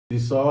Di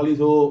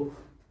solito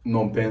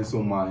non penso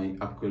mai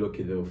a quello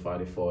che devo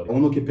fare fuori.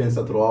 Uno che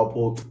pensa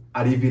troppo,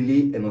 arrivi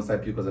lì e non sai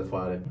più cosa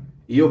fare.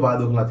 Io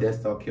vado con la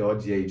testa che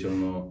oggi è il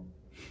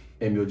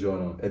mio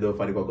giorno e devo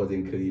fare qualcosa di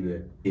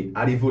incredibile. E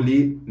arrivo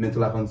lì, metto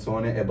la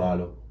canzone e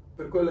ballo.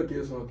 Per quello che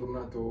io sono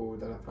tornato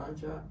dalla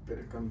Francia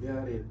per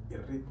cambiare il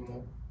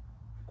ritmo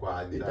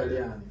qua in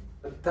italiano.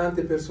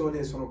 Tante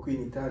persone sono qui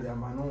in Italia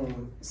ma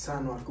non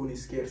sanno alcuni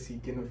scherzi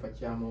che noi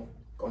facciamo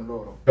con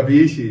loro.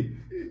 Capisci?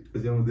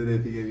 Facciamo delle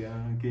fighe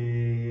bianche.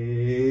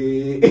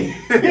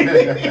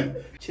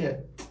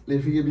 Cioè, le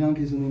fighe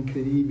bianche sono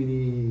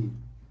incredibili.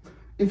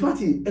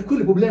 Infatti è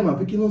quello il problema,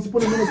 perché non si può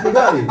nemmeno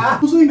spiegare.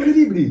 Sono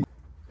incredibili.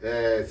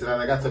 Se la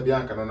ragazza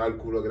bianca non ha il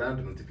culo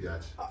grande non ti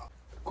piace.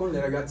 Con le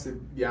ragazze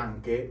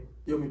bianche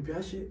io mi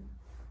piace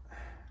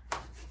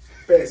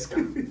pesca.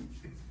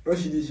 Non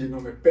ci dice il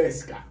nome,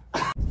 pesca.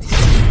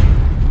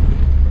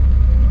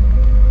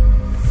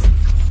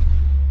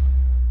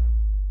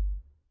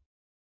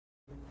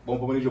 Buon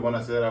pomeriggio,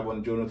 buonasera,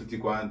 buongiorno a tutti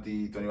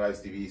quanti, Tony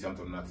Vibes TV, siamo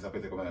tornati,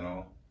 sapete com'è,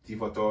 no?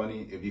 Tifo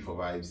Tony e Vifo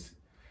Vibes.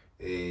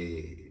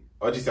 E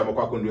oggi siamo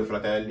qua con due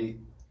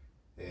fratelli,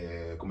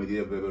 come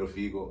direbbero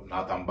Figo,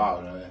 Nathan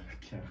Bauer.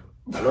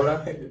 Allora?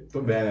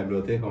 Tutto bene,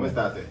 bro, te Come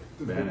state?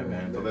 Bene,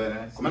 bene. Tutto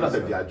bene? Com'è andato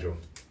il viaggio?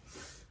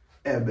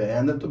 Beh, è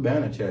andato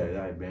bene, cioè,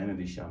 dai, bene,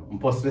 diciamo. Un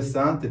po'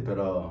 stressante,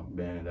 però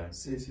bene, dai.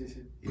 Sì.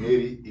 I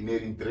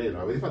neri in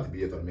treno, avete fatto il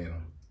biglietto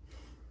almeno?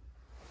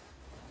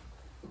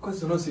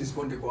 Questo non si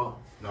risponde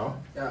qua.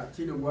 No?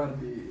 Chi lo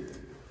guardi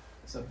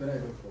saprai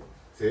dopo.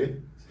 Sì?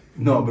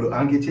 No, bro,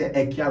 anche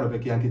è chiaro,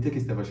 perché anche te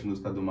che stai facendo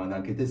questa domanda,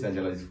 anche te sai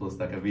già la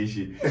risposta,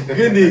 capisci?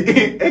 Quindi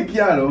è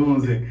chiaro,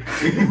 Mose.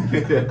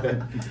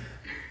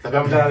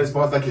 Sappiamo già la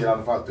risposta che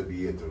l'hanno fatto il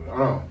biglietto,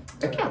 no?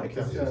 È chiaro, è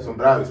chiaro. Sì, sono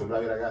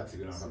bravi ragazzi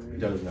che l'hanno fatto il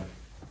Già biglietto. lo so.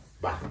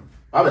 Bah.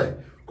 Vabbè,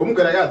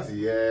 comunque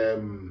ragazzi,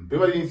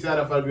 prima di iniziare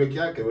a fare due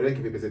chiacchiere vorrei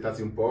che vi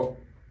presentassi un po'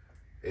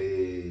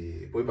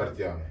 e poi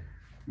partiamo.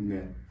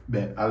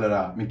 Beh,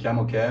 allora, mi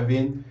chiamo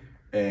Kevin,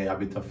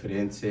 abito a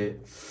Firenze,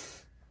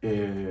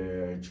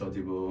 ho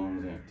tipo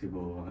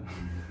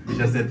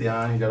 17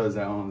 anni, già lo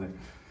sai,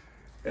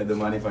 e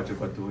domani faccio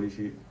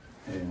 14,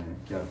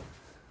 chiaro.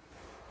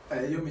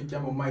 Io mi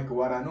chiamo Mike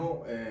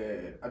Warano,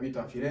 abito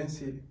a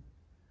Firenze.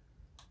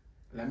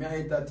 La mia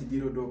età ti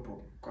dirò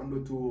dopo.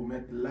 Quando tu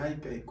metti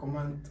like e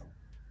comment,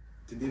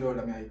 ti dirò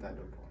la mia età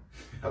dopo.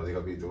 Avete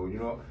capito?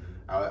 Ognuno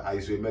ha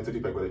i suoi metodi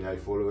per guadagnare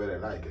follower e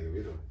like,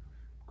 capito?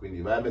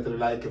 Quindi vai a mettere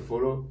like e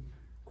follow,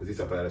 così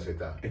saprai la sua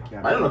età.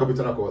 Ma io non ho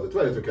capito una cosa, tu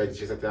hai detto che hai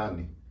 17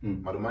 anni,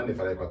 ma domani ne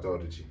farai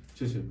 14.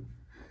 Sì.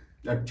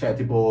 Cioè,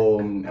 tipo,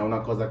 è una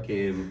cosa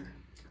che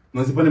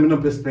non si può nemmeno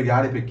per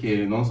spiegare,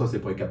 perché non so se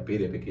puoi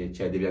capire, perché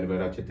cioè, devi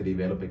arrivare a un certo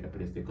livello per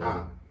capire queste cose.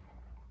 Ah,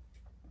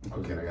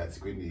 ok ragazzi,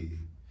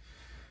 quindi...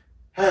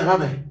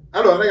 vabbè.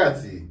 Allora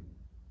ragazzi,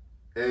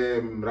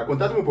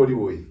 raccontatemi un po' di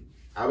voi.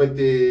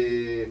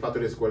 Avete fatto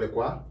le scuole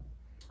qua?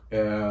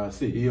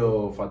 Sì, io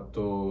ho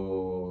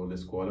fatto le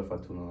scuole, ho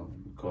fatto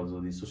un corso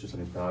di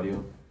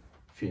sociosanitario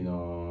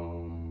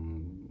fino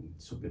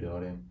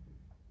superiore,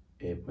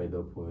 e poi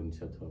dopo ho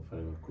iniziato a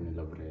fare alcuni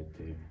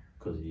lavoretti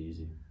così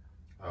easy.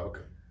 Ah,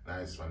 ok,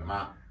 nice one.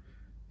 Ma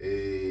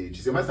ci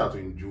sei mai stato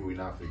giù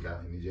in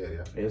Africa, in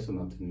Nigeria? E io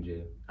sono nato in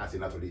Nigeria. Ah, sei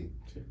nato lì?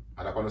 Sì.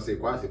 Ma da quando sei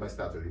qua sei mai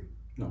stato lì?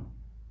 No,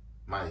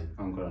 Mai?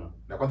 ancora no.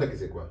 Da quanto è che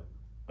sei qua?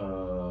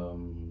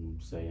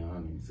 6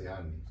 anni. 6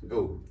 anni? Sì.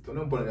 Oh,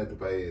 torna un po' nel tuo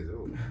paese.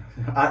 Oh.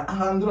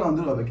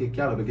 Andrò, perché è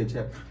chiaro,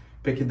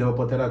 perché devo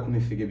portare alcune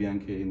fighe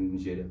bianche in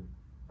Nigeria.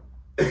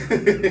 È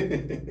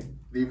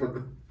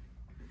chiaro.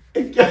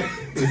 È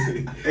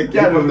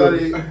chiaro.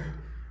 Devi portare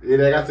le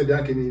ragazze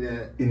bianche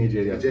in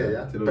Nigeria.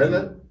 Te lo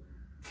dico.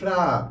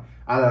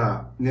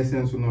 Allora, nel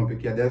senso no,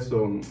 perché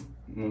adesso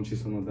non ci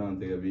sono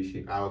tante,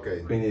 capisci? Ah,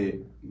 ok.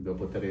 Quindi devo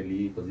portare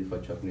lì, così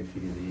faccio alcune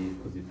fighe lì,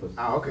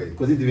 Ah, ok.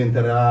 così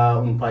diventerà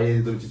un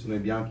paese dove ci sono i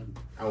bianchi.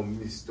 Ah, un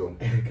misto.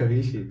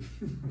 Capisci?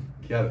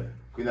 Chiaro.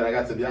 Quindi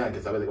ragazze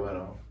bianche, sapete come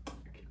no?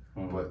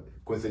 Oh.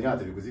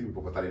 Consegnatevi così vi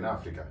può portare in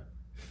Africa.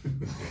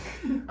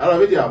 Allora,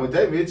 vediamo,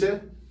 te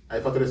invece hai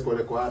fatto le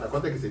scuole qua, da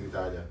quanto è che sei in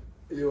Italia?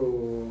 Io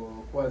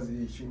ho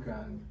quasi 5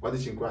 anni. Quasi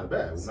 5 anni,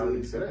 beh, un anno di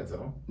Sì. differenza,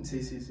 no?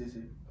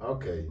 Sì.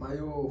 Ok. Ma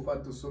io ho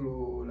fatto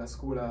solo la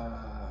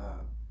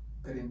scuola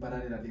per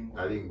imparare la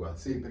lingua. La lingua?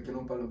 Sì, perché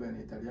non parlo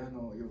bene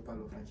italiano, io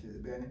parlo francese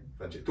bene.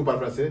 Tu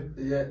parles français?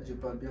 Yeah, je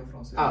parle bien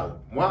français. Ah,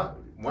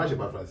 moi je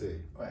parle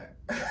français. Ouais.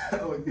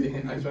 Ok,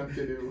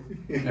 enchanté de vous.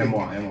 È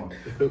moi.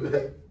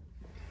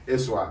 E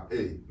soi,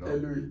 ehi, no? E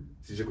lui.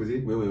 Si dice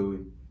così?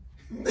 Oui.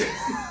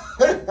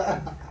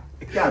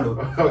 È chiaro?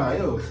 Ok.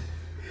 Io...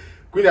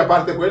 Quindi a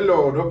parte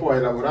quello, dopo hai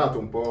lavorato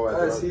un po'?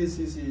 Sì,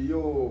 io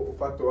ho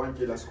fatto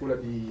anche la scuola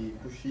di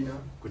cucina.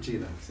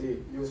 Cucina?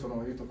 Sì, io sono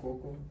aiuto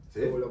cuoco.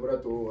 Sì? Ho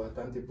lavorato a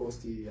tanti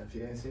posti a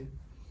Firenze,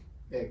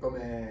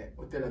 come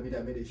Hotel La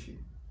Villa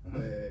Medici,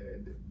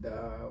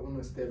 da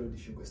 1 stelle di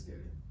 5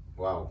 stelle.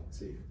 Wow.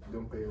 Sì,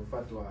 dunque ho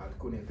fatto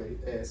alcune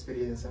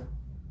esperienze.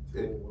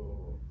 Sì.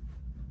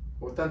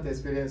 Ho tanta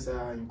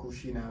esperienza in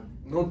cucina,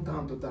 non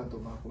tanto,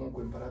 ma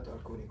comunque ho imparato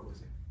alcune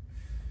cose.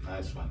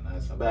 Nice one,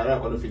 nice one. Beh, allora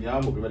quando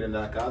finiamo, prima di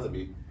andare a casa,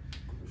 mi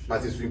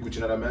passi su in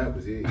cucina da me,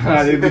 così.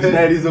 Ah, devi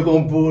cucinare riso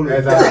con pollo.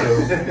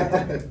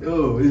 Esatto.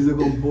 Oh, riso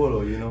con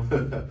pollo, you know.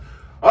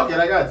 Ok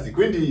ragazzi,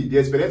 quindi di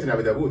esperienze ne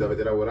avete avute,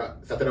 avete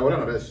lavorato? State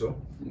lavorando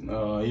adesso?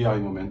 Io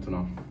al momento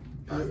no.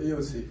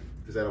 Io sì.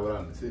 Tu stai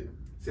lavorando? Sì.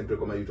 Sempre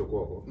come aiuto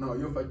cuoco? No,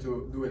 io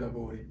faccio 2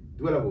 lavori.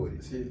 2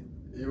 lavori? Sì,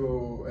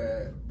 io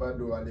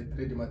vado alle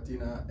 3 di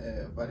mattina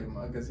a fare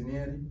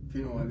magazzinieri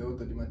fino alle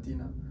 8 di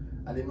mattina.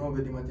 Alle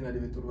 9 di mattina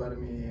devo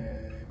trovarmi,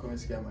 come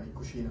si chiama, in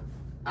cucina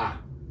Ah.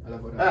 a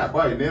lavorare.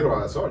 Qua il nero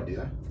ha soldi,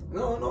 eh?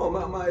 No,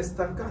 ma è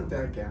stancante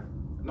anche.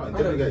 No, in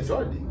termini hai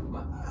soldi.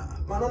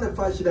 Ma non è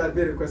facile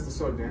avere questo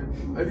soldi, eh?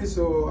 Hai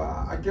visto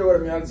a che ora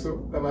mi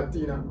alzo la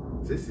mattina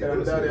Sì, sì, per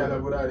quello andare sì. a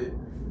lavorare?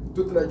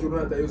 Tutta la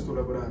giornata io sto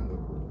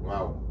lavorando.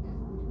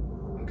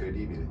 Wow,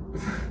 incredibile.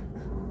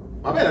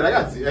 Va bene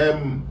ragazzi,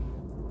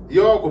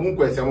 io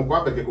comunque siamo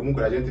qua perché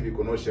comunque la gente vi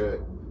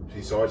conosce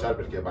sui social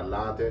perché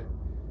ballate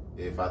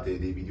e fate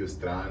dei video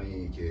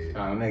strani che...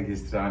 Ah, non è che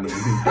strani,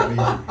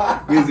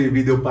 questi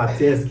video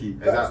pazzeschi.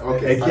 Esatto,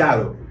 ok. È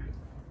chiaro.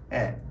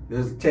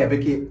 Cioè,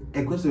 perché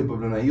è questo il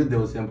problema, io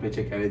devo sempre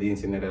cercare di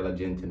insegnare alla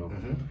gente, no?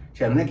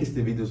 Cioè, non è che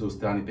questi video sono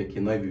strani perché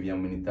noi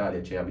viviamo in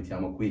Italia, cioè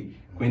abitiamo qui,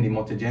 quindi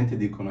molte gente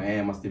dicono,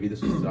 ma questi video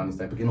sono strani,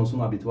 perché non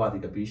sono abituati,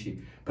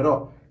 capisci?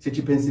 Però, se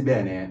ci pensi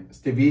bene,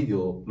 questi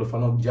video lo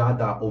fanno già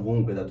da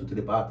ovunque, da tutte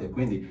le parti,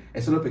 quindi è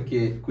solo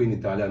perché qui in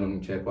Italia non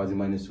c'è quasi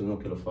mai nessuno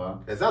che lo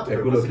fa. Esatto,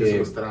 per quello quello che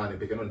sono strani,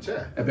 perché non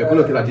c'è. È per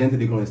quello che la gente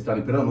dicono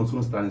strani, però non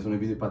sono strani, sono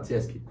video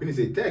pazzeschi. Quindi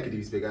sei te che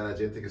devi spiegare alla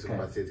gente che sono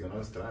pazzeschi,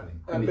 non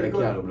strani. Quindi per è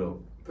quello- chiaro,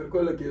 bro. Per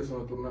quello che io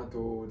sono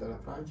tornato dalla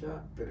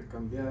Francia per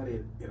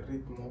cambiare il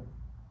ritmo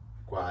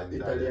Qua in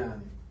Italia.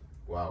 italiano,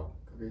 Wow.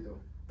 capito?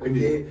 Quindi-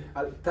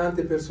 Perché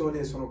tante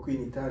persone sono qui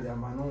in Italia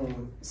ma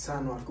non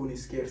sanno alcuni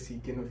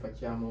scherzi che noi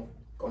facciamo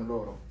con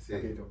loro, Sì.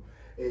 capito?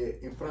 E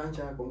in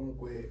Francia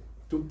comunque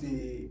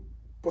tutti,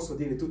 posso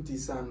dire tutti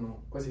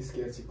sanno questi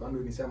scherzi quando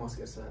iniziamo a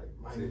scherzare,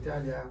 ma Sì. in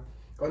Italia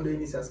quando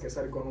inizi a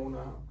scherzare con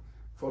una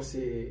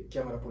forse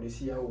chiama la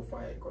polizia o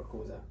fai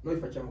qualcosa. Noi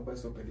facciamo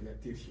questo per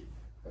divertirci,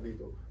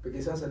 capito?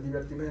 Perché senza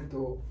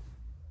divertimento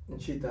in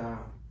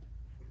città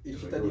i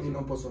cittadini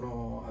non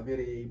possono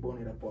avere i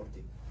buoni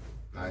rapporti.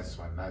 Nice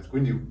one, nice.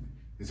 Quindi,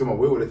 insomma,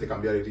 voi volete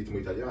cambiare il ritmo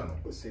italiano?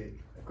 Sì,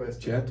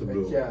 questo Certo, è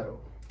bro.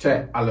 chiaro.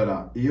 Cioè,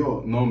 allora,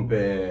 io non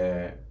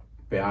per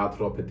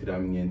altro, per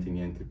tirarmi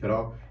niente,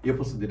 però io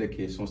posso dire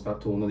che sono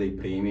stato uno dei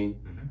primi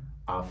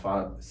a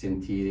far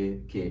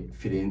sentire che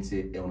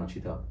Firenze è una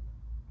città,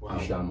 Wow.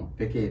 diciamo,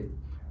 perché,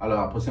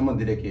 allora, possiamo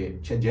dire che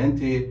c'è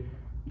gente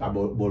da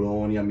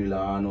Bologna,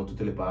 Milano,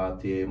 tutte le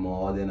parti,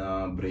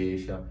 Modena,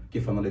 Brescia,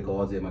 che fanno le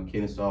cose, ma che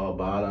ne so,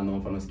 ballano,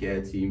 fanno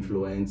scherzi,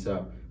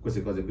 influenza,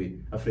 queste cose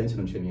qui. A Firenze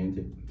non c'è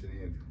niente. Non c'è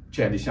niente.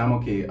 Cioè, diciamo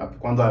che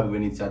quando avevo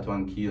iniziato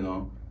anch'io,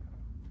 no?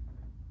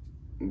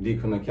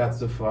 Dicono,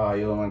 cazzo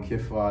fai, ma che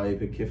fai,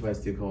 perché fai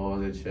queste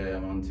cose, cioè,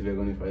 ma non ti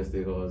vergogni di fare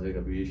queste cose,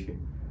 capisci?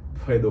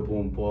 Poi dopo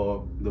un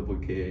po', dopo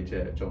che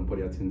c'è un po'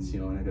 di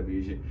attenzione,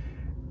 capisci?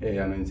 E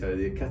hanno iniziato a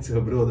dire,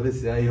 cazzo bro, dove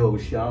sei? Io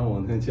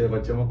usciamo, cioè,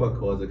 facciamo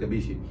qualcosa,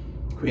 capisci?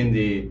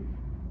 Quindi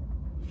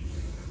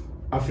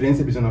a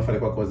Firenze bisogna fare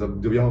qualcosa,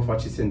 dobbiamo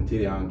farci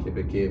sentire anche,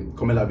 perché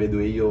come la vedo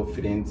io,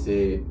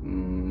 Firenze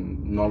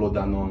non lo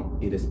danno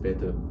il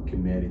rispetto che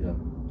merita,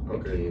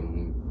 perché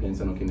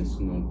pensano che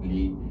nessuno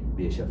lì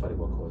riesce a fare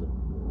qualcosa.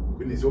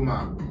 Quindi,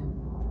 insomma,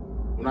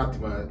 un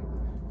attimo,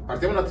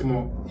 partiamo un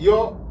attimo.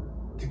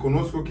 Io ti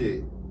conosco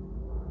che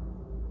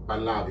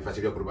ballavi,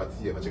 facevi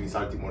acrobazie, facevi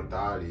salti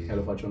mortali. E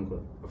lo faccio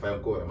ancora. Lo fai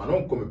ancora, ma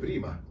non come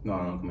prima.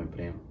 No, non come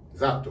prima.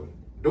 Esatto.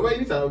 Dove hai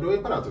iniziato? Dove hai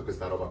imparato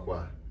questa roba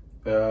qua?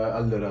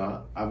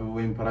 Allora, avevo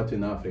imparato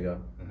in Africa,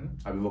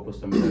 avevo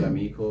questo mio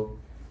amico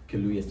che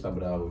lui è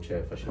strabravo,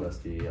 cioè faceva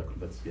queste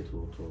acrobazie e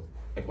tutto.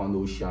 E quando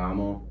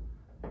usciamo,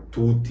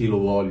 tutti lo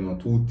vogliono,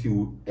 tutti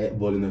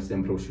vogliono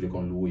sempre uscire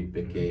con lui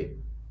perché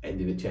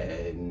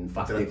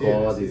fa queste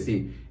cose,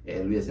 sì.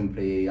 E lui è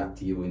sempre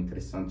attivo,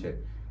 interessante. Cioè.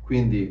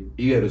 Quindi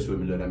io ero il suo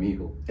migliore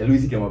amico e lui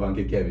si chiamava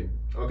anche Kevin,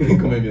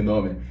 come mio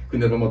nome.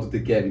 Quindi eravamo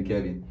tutti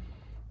Kevin.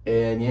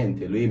 E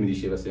niente, lui mi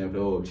diceva sempre,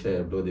 oh,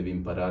 cioè, bro, devi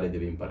imparare. Io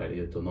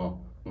ho detto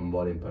no, non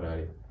voglio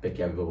imparare,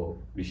 perché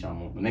avevo,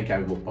 diciamo, non è che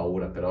avevo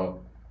paura, però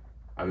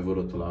avevo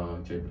rotto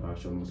il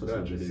braccio, non so se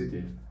lo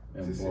vedete, è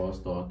un po'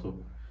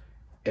 storto.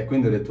 E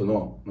quindi ho detto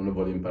no, non lo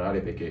voglio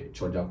imparare perché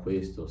ho già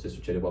questo, se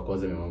succede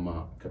qualcosa mia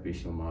mamma,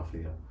 capisci, non mi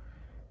affida.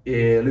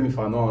 E lui mi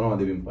fa no,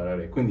 devi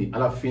imparare. Quindi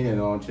alla fine,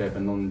 no, cioè,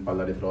 per non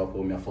parlare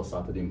troppo, mi ha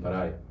forzato di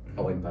imparare.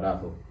 Ho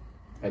imparato.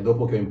 E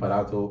dopo che ho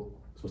imparato,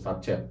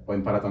 ho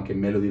imparato anche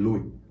meglio di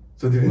lui.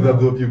 Sono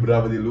diventato più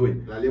bravo di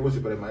lui. L'allievo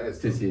super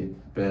maestro? Sì,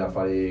 per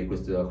fare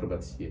queste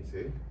acrobazie.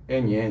 Sì.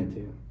 E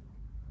niente.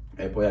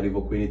 E poi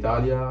arrivo qui in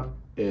Italia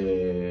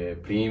e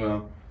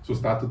prima sono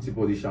stato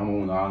tipo, diciamo,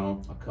 un anno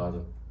a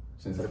casa,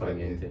 senza fare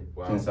niente.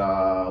 Wow.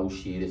 Senza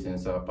uscire,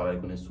 senza parlare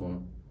con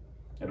nessuno.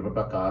 Ero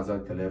proprio a casa,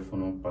 al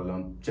telefono,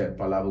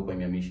 parlavo con i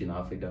miei amici in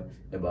Africa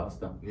e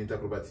basta. Niente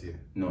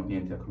acrobazie? No,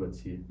 niente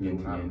acrobazie,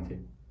 un anno?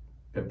 niente.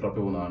 Per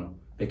proprio un anno.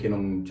 Perché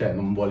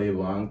non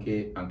volevo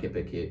anche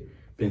perché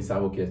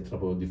pensavo che è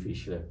troppo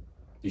difficile,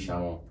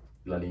 diciamo,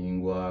 la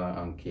lingua,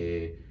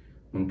 anche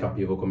non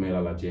capivo com'era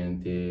la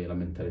gente, la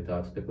mentalità,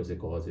 tutte queste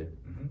cose,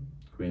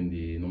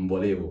 quindi non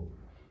volevo.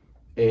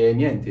 E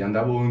niente,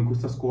 andavo in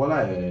questa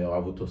scuola e ho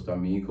avuto questo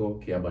amico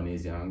che è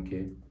albanese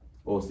anche.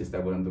 Oh, se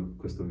stai guardando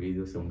questo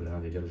video, sei un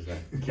grande, già lo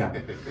sai. Chiaro.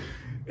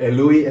 E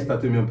lui è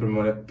stato il mio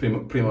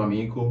primo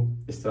amico,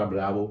 è stra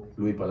bravo,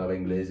 lui parlava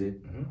inglese,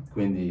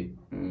 quindi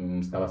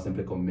stava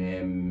sempre con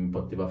me, mi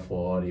poteva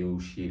fuori,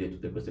 uscire,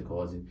 tutte queste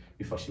cose,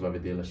 mi faceva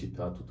vedere la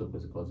città, tutte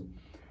queste cose.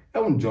 E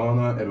un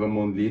giorno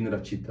eravamo lì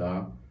nella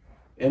città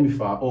e mi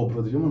fa, oh,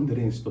 bro, dobbiamo andare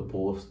in sto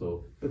posto.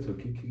 Ho detto,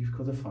 che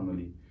cosa fanno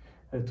lì?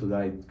 Ho detto,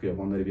 dai,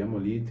 quando arriviamo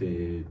lì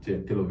te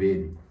lo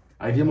vedi.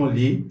 Arriviamo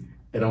lì,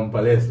 era un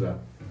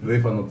palestra, dove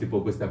fanno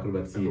tipo queste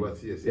acrobazie.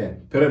 Acrobazie, sì.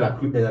 Però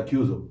era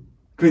chiuso,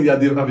 quindi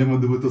abbiamo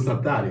dovuto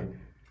saltare.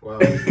 Wow.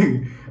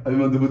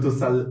 Abbiamo dovuto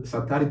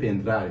saltare per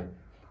entrare.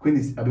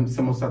 Quindi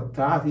siamo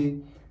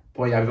saltati,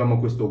 poi avevamo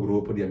questo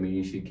gruppo di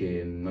amici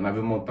che non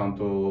avevamo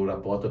tanto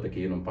rapporto perché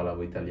io non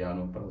parlavo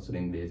italiano, parlavo solo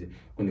inglese.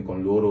 Quindi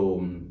con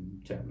loro,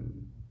 cioè,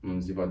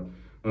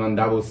 non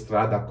andavo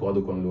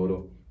d'accordo con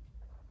loro.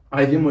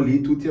 Arriviamo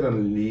lì, tutti erano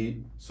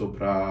lì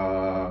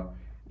sopra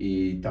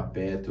i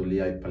tappeti, lì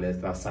ai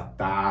palestra a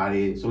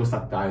saltare, solo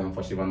saltare, non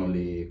facevano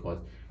le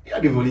cose. Io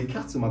arrivo lì,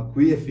 cazzo, ma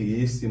qui è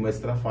fighissimo, è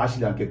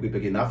strafacile anche qui,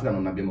 perché in Africa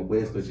non abbiamo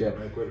questo, cioè,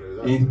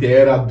 Esatto. in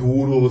terra,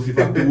 duro, si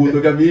fa tutto,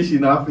 capisci,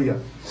 in Africa.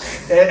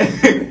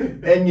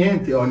 E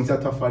niente, ho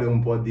iniziato a fare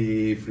un po'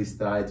 di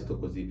freestyle, tutto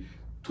così.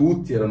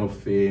 Tutti erano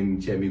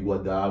fermi, cioè, mi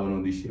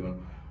guardavano, dicevano,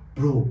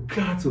 bro,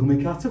 cazzo, come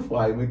cazzo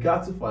fai? Come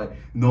cazzo fai?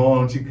 No,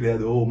 non ci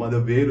credo, oh, ma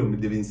davvero mi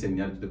devi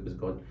insegnare tutte queste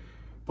cose.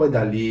 Poi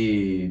da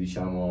lì,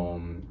 diciamo,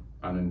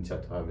 hanno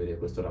iniziato a avere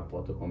questo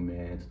rapporto con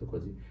me, tutto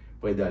così.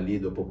 Poi da lì,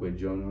 dopo quel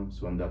giorno,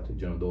 sono andato il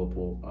giorno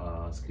dopo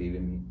a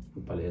scrivermi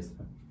in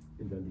palestra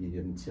e da lì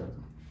ho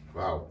iniziato.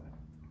 Wow,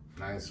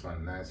 nice one,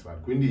 nice one.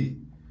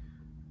 Quindi,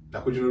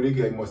 da quel giorno lì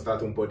che hai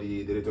mostrato un po'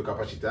 delle tue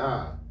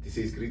capacità, ti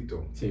sei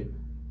iscritto? Sì.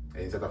 Hai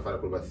iniziato a fare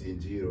acrobazie in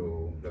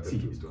giro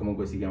dappertutto? Sì,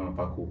 comunque si chiama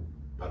parkour.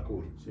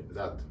 Parkour, Sì.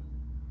 esatto.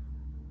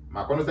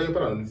 Ma quando stai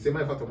imparando non ti sei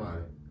mai fatto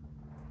male?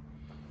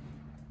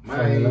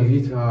 Nella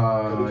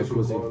vita caduto è sul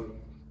così. collo?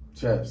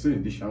 Cioè,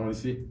 sì, diciamo di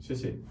sì, sì,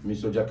 sì. Mi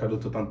sono già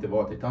caduto tante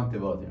volte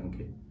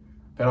anche.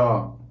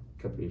 Però,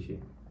 capisci?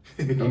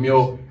 Il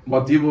mio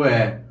motivo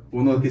è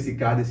uno che si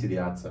cade e si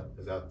rialza.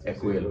 Esatto. È sì,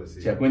 quello.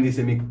 sì. Cioè, quindi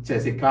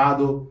se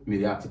cado, mi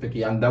rialzo.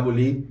 Perché andavo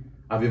lì,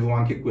 avevo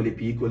anche quelli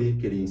piccoli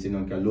che li insegno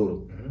anche a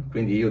loro.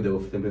 Quindi io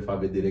devo sempre far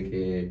vedere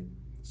che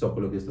so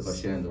quello che sto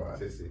facendo.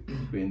 Sì, sì.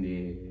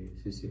 Quindi,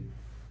 sì, sì.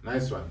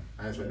 Nice one,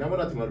 nice one. Andiamo un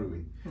attimo a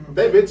lui.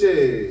 Te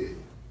invece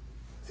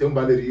sei un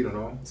ballerino,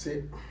 no?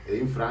 Sì. E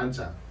in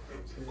Francia.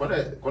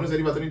 Quando sei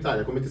arrivato in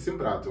Italia, come ti è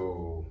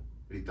sembrato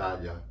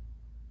l'Italia?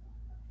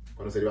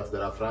 Quando sei arrivato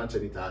dalla Francia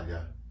in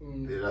Italia?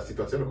 La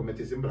situazione come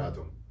ti è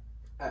sembrato?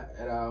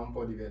 Era un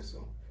po'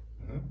 diverso,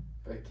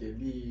 perché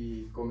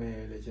lì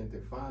come le gente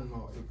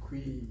fanno e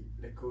qui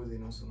le cose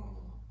non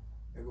sono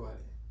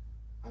uguali,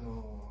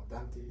 hanno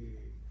tante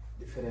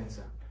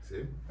differenze,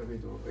 Sì.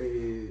 capito?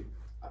 E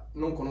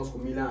non conosco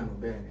Milano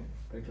bene,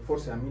 perché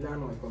forse a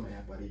Milano è come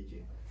a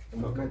Parigi, il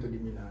movimento di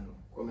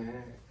Milano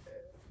come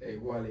è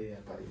uguale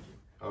a Parigi.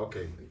 Ah,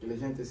 ok. Perché le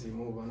gente si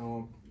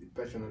muovono,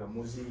 piacciono la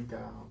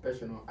musica,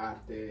 piacciono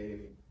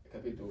arte,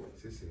 capito?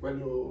 Sì, sì.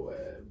 Quello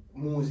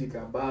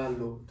musica,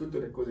 ballo, tutte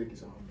le cose che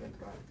sono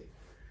dentro arte.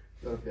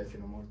 Loro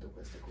piacciono molto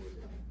queste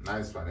cose.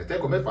 Nice one. E te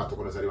come hai fatto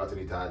quando sei arrivato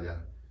in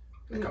Italia?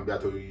 Hai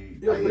cambiato i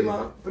Io paesi?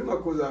 prima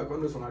cosa,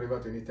 quando sono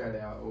arrivato in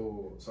Italia,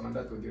 sono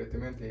andato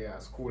direttamente a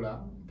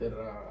scuola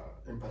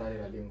per imparare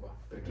la lingua,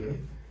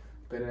 perché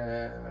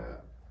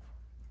per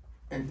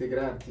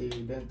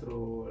integrarti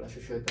dentro la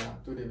società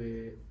tu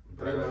devi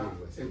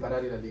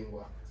imparare la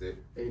lingua, Sì.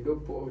 e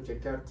dopo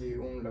cercarti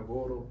un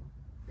lavoro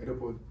e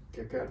dopo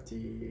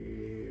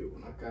cercarti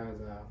una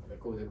casa, le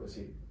cose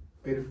così.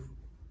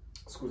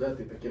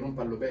 Scusate perché non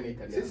parlo bene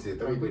italiano. Sì,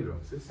 tranquillo.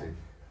 Sì, sì.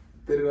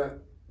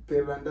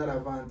 Per andare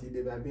avanti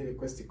deve avere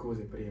queste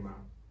cose prima: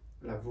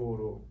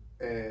 lavoro,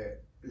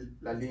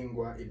 la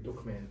lingua, il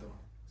documento.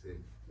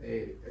 Sì.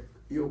 E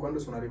io quando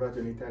sono arrivato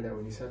in Italia ho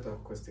iniziato a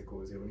queste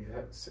cose,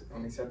 ho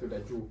iniziato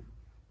da giù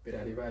per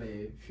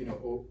arrivare fino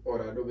a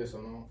ora dove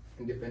sono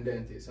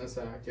indipendente,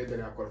 senza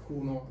chiedere a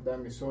qualcuno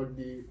dammi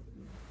soldi.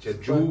 Cioè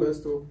fai giù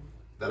questo.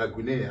 dalla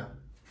Guinea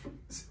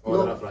o No,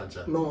 dalla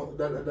Francia? No,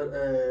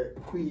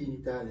 qui in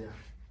Italia.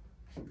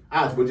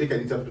 Ah, ti vuol dire che hai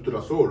iniziato tutto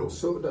da solo?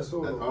 Da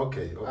solo.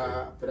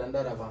 Ok. Per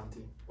andare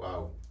avanti.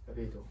 Wow.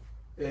 Capito?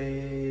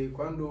 E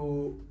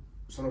quando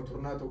sono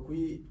tornato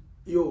qui,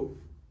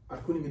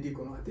 alcuni mi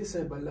dicono, a te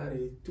sai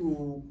ballare,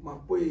 ma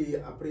puoi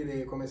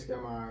aprire, come si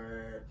chiama,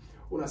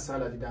 una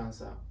sala di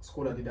danza,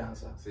 scuola di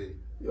danza? Sì.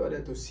 Io ho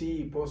detto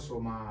sì, posso,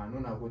 ma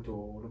non ho avuto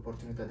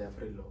l'opportunità di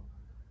aprirlo,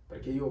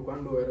 perché io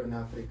quando ero in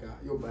Africa,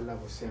 io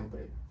ballavo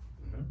sempre,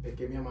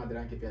 perché mia madre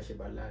anche piace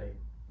ballare,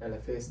 dalle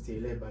feste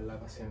lei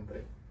ballava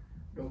sempre.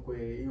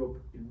 Dunque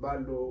io il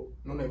ballo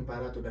non ho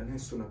imparato da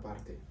nessuna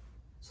parte,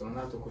 sono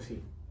nato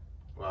così.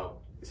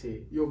 Wow.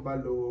 sì, io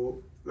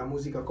ballo la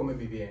musica come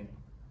mi viene,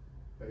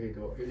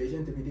 capito? E le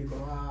gente mi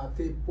dicono, ah,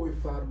 te puoi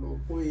farlo,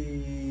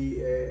 puoi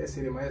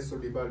essere maestro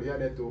di ballo. Io ho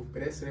detto,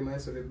 per essere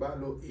maestro di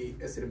ballo e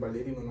essere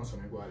ballerino non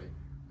sono uguali.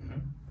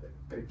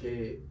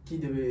 Perché chi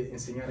deve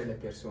insegnare le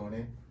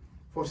persone,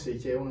 forse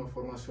c'è una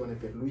formazione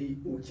per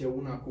lui o c'è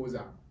una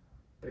cosa,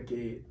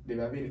 perché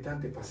deve avere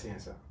tanta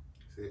pazienza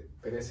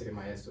per essere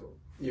maestro.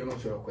 Io non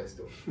ce l'ho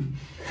questo,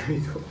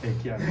 capito? È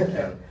chiaro, è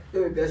chiaro.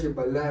 Io mi piace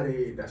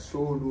ballare da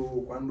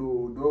solo,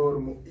 quando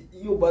dormo,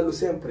 io ballo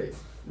sempre,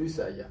 lui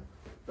sa già.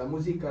 La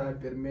musica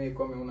per me è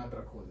come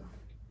un'altra cosa.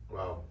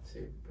 Wow. Sì,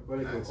 per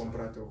quello che ho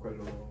comprato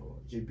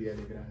quello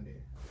JBL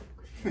grande.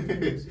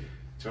 Sì.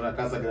 C'è una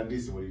casa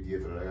grandissima lì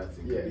dietro,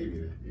 ragazzi,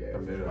 incredibile. Yeah.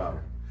 Wow.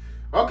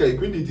 Ok,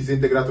 quindi ti sei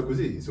integrato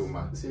così,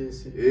 insomma. Sì,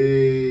 sì.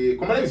 E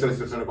come l'hai vista la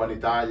situazione qua in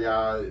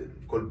Italia,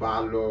 col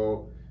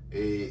ballo?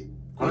 E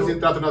quando sei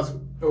entrato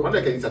quando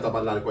è che hai iniziato a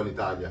ballare qua in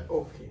Italia?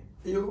 Ok,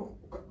 io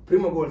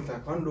prima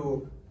volta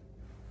quando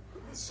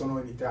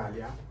sono in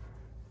Italia,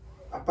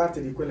 a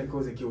parte di quelle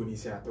cose che ho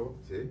iniziato,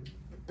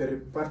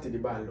 per parte di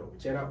ballo,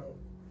 c'era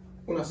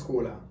una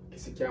scuola che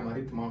si chiama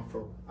Ritmo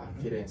Afro a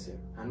Firenze,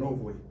 a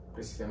Novoli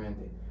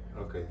precisamente.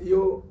 Okay.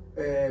 Io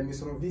mi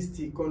sono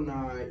visti con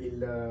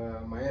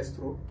il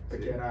maestro,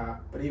 perché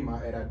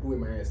prima era due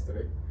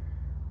maestre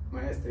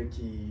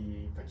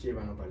che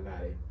facevano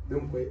ballare.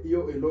 Dunque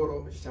io e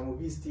loro ci siamo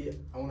visti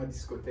a una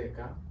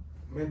discoteca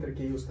mentre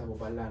che io stavo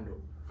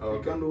ballando. E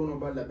quando uno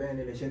balla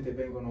bene le gente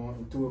vengono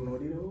intorno a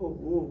dire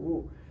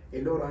oh.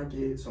 E loro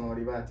anche sono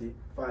arrivati a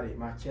fare,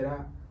 ma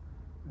c'era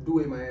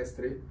due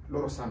maestre,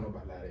 loro sanno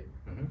ballare.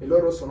 E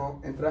loro sono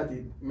entrati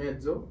in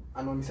mezzo,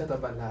 hanno iniziato a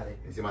ballare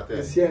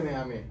insieme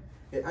a me.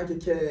 E anche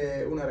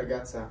c'è una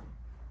ragazza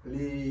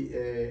lì,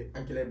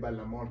 anche lei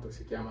balla molto,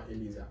 si chiama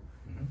Elisa.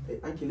 E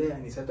anche lei ha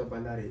iniziato a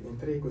ballare,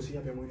 mentre così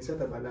abbiamo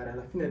iniziato a ballare.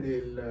 Alla fine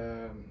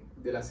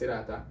della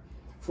serata,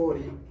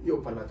 fuori, io ho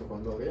parlato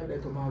con loro e ho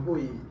detto, ma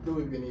voi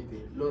dove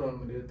venite? Loro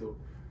hanno detto,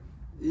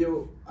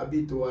 io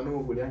abito a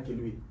Novoli, anche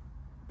lui,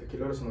 perché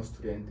loro sono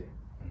studenti.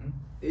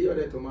 E io ho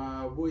detto,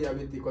 ma voi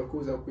avete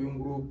qualcosa qui, un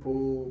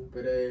gruppo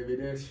per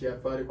vederci a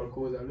fare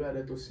qualcosa? Lui ha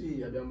detto,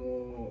 sì,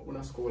 abbiamo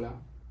una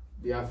scuola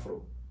di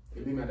afro.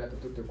 E lui mi ha dato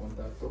tutto il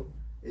contatto.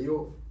 E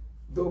io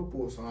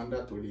dopo sono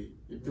andato lì,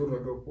 il giorno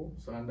dopo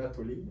sono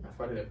andato lì a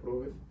fare le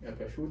prove, mi è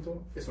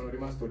piaciuto e sono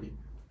rimasto lì.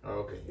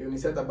 E ho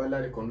iniziato a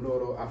ballare con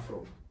loro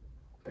afro,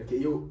 perché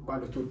io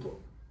ballo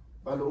tutto,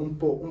 ballo un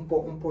po' di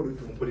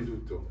tutto. Un po' di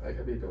tutto. Hai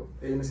capito?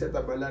 E ho iniziato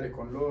a ballare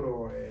con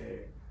loro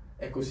e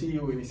così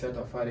ho iniziato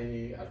a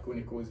fare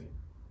alcune cose.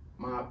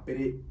 Ma per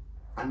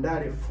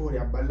andare fuori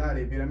a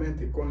ballare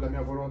veramente con la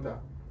mia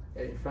volontà,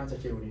 è in Francia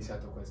che ho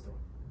iniziato questo.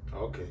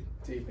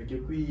 Sì,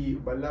 perché qui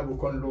ballavo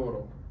con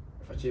loro,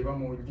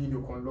 facevamo il video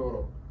con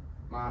loro,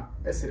 ma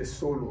essere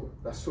solo,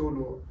 da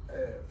solo,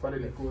 fare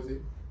le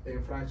cose è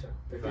in Francia.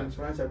 Perché in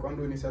Francia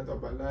quando ho iniziato a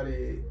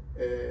ballare,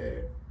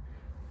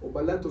 ho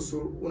ballato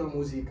su una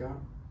musica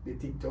di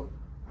TikTok,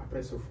 ha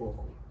preso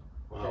fuoco.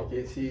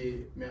 Perché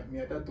sì, mi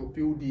ha dato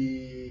più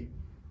di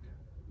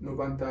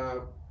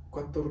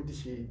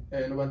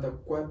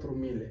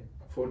 94.000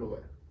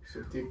 follower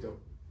su TikTok.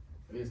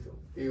 Visto?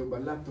 E ho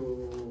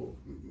ballato,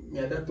 mi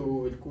ha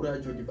dato il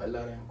coraggio di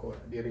ballare ancora,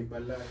 di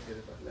riballare.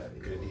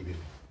 Incredibile.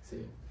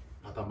 Sì.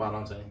 La taballa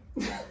non sei?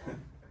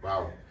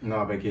 Wow.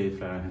 No, perché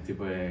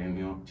tipo è il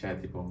mio, c'è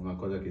tipo una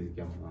cosa che si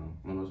chiama,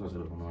 non lo so se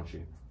lo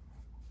conosci.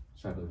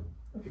 Sai cosa?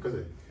 Che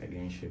cos'è? È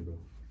Genshin, bro.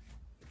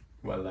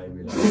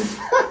 Wallahi.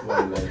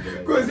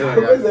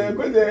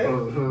 Cos'è?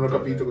 Non ho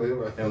capito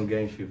cos'è. È un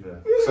Genshin,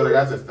 bro. Questo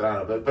ragazzo è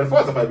strano, per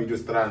forza fai video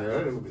strani.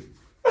 È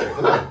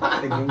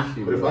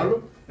Genshin. Vuoi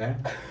farlo?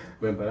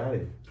 Vuoi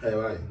imparare?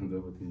 Vai.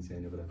 Dopo ti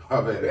insegno, bro.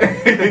 Va bene.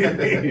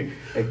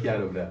 È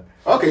chiaro, bro.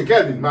 Ok,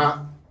 Kelvin,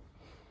 ma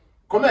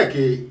com'è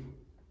che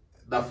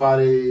da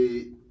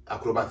fare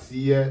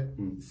acrobazie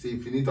sei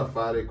finito a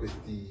fare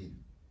questi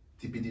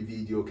tipi di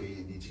video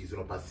che dici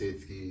sono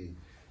pazzeschi?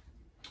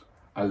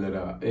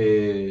 Allora,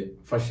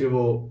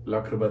 facevo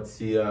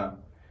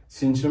l'acrobazia,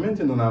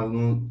 sinceramente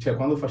cioè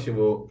quando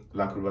facevo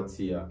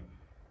l'acrobazia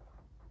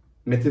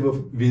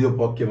mettevo video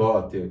poche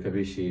volte,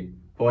 capisci?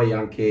 Poi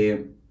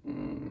anche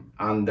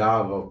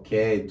andava,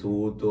 ok,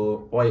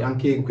 tutto, poi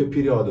anche in quel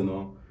periodo,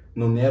 no?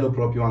 Non ero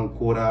proprio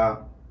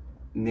ancora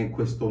in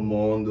questo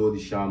mondo,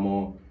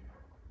 diciamo,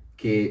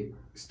 che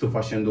sto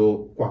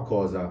facendo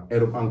qualcosa,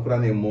 ero ancora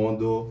nel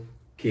mondo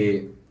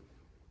che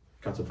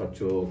cazzo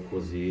faccio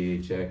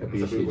così, cioè,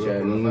 capisci?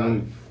 Cioè,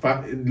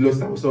 lo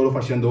stavo solo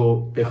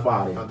facendo per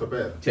fare. Tanto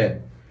per.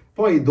 Cioè,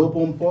 poi dopo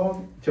un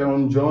po', cioè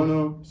un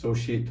giorno sono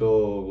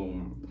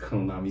uscito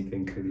con un'amica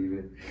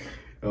incredibile.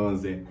 Oh,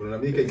 sì. Con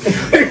un'amica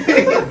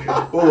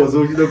incredibile.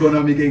 Sono uscito con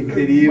un'amica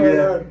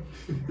incredibile.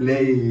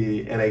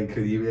 Lei era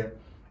incredibile.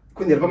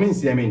 Quindi eravamo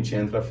insieme in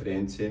centro a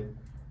Firenze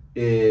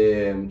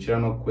e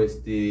c'erano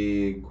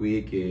questi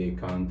qui che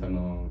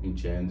cantano in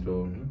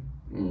centro,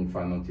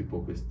 fanno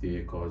tipo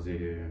queste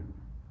cose,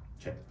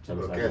 cioè ce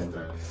lo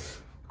L'orchestra.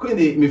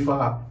 Quindi mi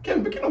fa,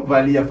 perché non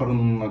vai lì a fare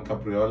una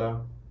capriola?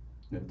 Ho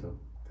detto,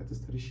 cazzo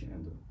sto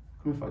dicendo?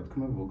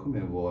 come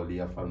vuoi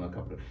a fare una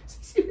capriola?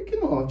 Sì, perché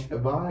no? Cioè,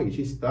 vai,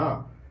 ci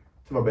sta.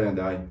 Va bene,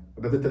 dai. Ho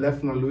dato il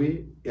telefono a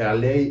lui e a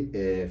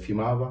lei,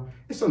 filmava,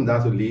 e sono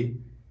andato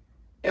lì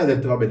e ho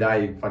detto, vabbè,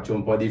 dai, faccio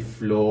un po' di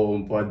flow,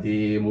 un po'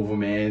 di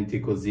movimenti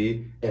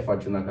così, e ho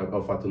fatto una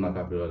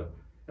capriola.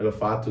 E l'ho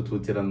fatto,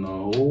 tutti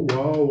erano, oh,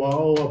 wow,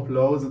 wow,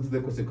 applauso, tutte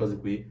queste cose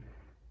qui.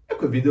 E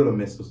quel video l'ho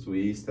messo su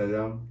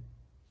Instagram.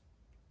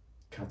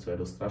 Cazzo,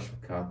 ero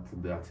strascioccato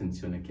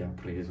dell'attenzione che ha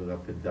preso da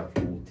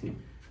tutti.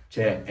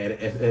 Cioè,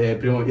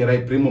 era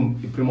il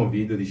primo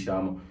video,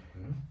 diciamo.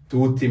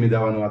 Tutti mi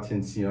davano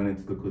attenzione,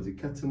 tutto così.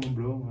 Cazzo, ma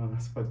bro, ma ha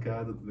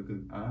spaccato, tutto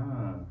così.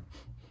 Ah.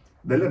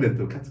 Da lì ho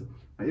detto, cazzo,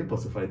 ma io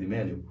posso fare di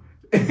meglio.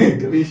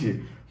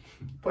 Capisci?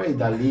 Poi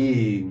da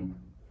lì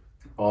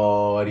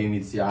ho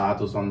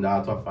riniziato, sono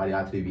andato a fare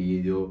altri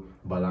video,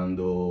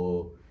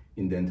 ballando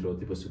in dentro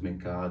tipo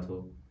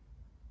supermercato.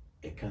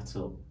 E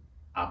cazzo,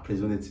 ha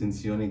preso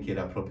un'attenzione che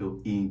era proprio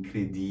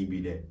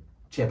incredibile.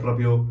 Cioè,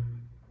 proprio,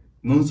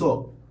 non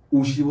so,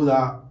 uscivo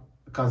da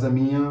casa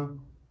mia,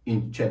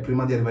 cioè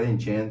prima di arrivare in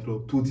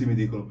centro, tutti mi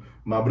dicono,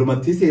 ma bro, ma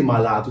te sei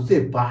malato, tu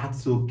sei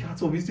pazzo,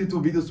 cazzo, ho visto il tuo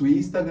video su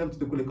Instagram,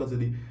 tutte quelle cose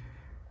lì.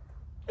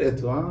 Ho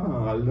detto,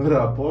 ah,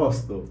 allora a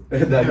posto.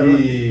 E da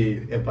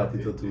lì è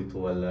partito tutto,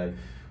 wallahi.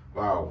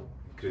 Wow,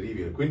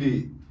 incredibile.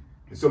 Quindi,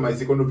 insomma, il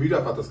secondo video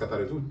ha fatto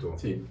scattare tutto?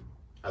 Sì.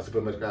 Al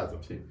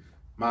supermercato? Sì.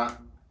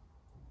 Ma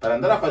per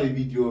andare a fare il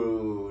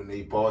video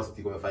nei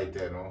posti come fai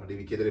te, no?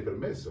 Devi chiedere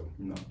permesso?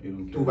 No, io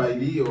non chiedo. Tu vai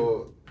lì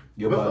o...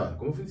 Io come vado. fai?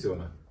 Come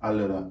funziona?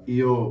 Allora,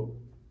 io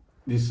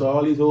di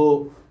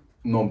solito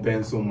non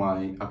penso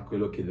mai a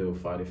quello che devo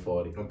fare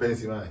fuori. Non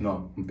pensi mai?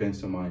 No, non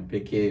penso mai,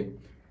 perché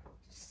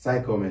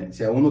sai come?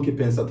 Se è uno che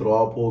pensa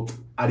troppo,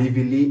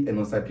 arrivi lì e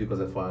non sai più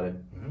cosa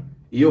fare.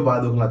 Io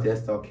vado con la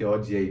testa che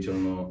oggi è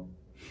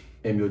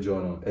il mio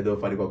giorno e devo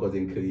fare qualcosa di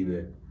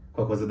incredibile,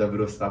 qualcosa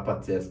davvero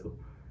pazzesco.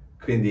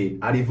 Quindi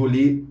arrivo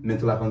lì,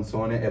 metto la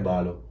canzone e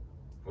ballo.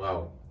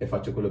 Wow. E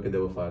faccio quello che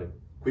devo fare.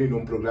 Quindi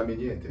non programmi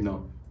niente?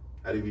 No.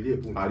 Arrivi lì e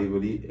punto? Arrivo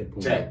lì e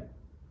punto. Cioè,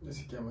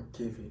 Si chiama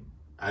KELVIN.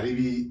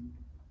 arrivi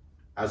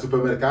al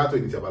supermercato e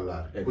inizi a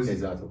ballare. Così.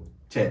 Esatto.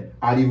 Cioè,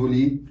 arrivo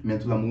lì,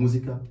 metto la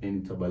musica e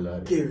inizio a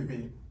ballare.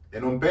 KELVIN. E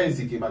non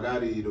pensi che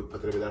magari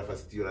potrebbe dar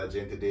fastidio alla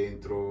gente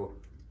dentro?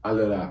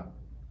 Allora,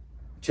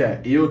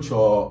 cioè, io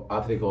ho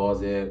altre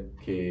cose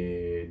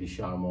che,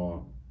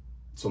 diciamo,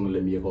 sono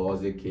le mie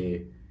cose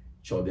che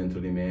ho dentro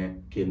di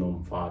me che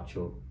non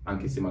faccio,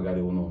 anche se magari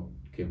uno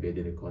che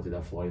vede le cose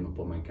da fuori non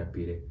può mai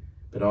capire.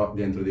 Però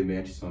dentro di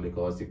me ci sono le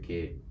cose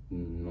che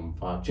non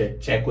faccio, cioè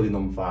cerco di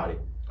non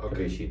fare,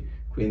 capisci?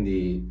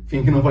 Quindi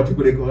finché non faccio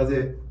quelle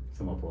cose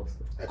siamo a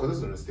posto. E cosa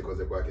sono queste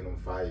cose qua che non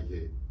fai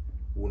che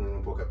uno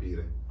non può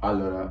capire?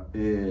 Allora,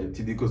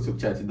 ti dico,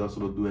 cioè ti do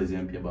solo 2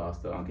 esempi e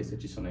basta, anche se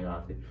ci sono gli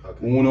altri.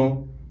 Okay.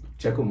 Uno,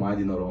 cerco mai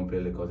di non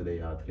rompere le cose degli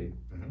altri.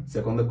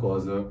 Seconda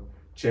cosa,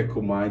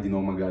 cerco mai di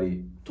non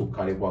magari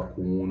toccare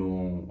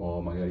qualcuno o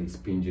magari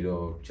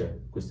spingere, cioè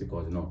queste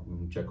cose, no,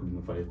 cerco di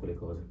non fare quelle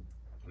cose.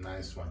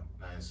 Nice one,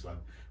 nice one.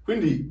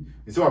 Quindi,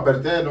 insomma, per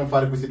te non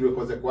fare queste 2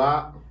 cose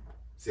qua,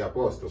 sei a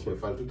posto, puoi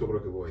fare tutto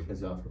quello che vuoi.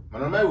 Esatto. Ma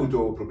non hai mai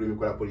avuto problemi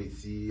con la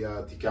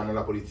polizia? Ti chiamano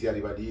la polizia,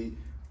 arriva lì?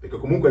 Perché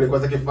comunque le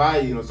cose che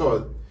fai, non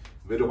so,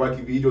 vedo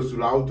qualche video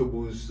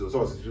sull'autobus, non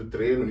so, sei sul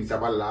treno, inizi a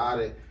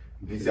ballare,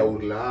 inizi a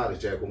urlare,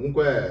 cioè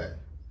comunque...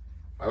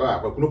 Ma guarda,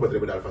 qualcuno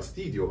potrebbe dar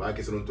fastidio,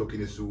 anche se non tocchi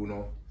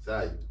nessuno,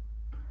 sai?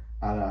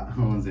 Allora,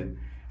 non so,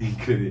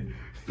 incredibile.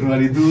 Prima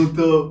di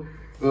tutto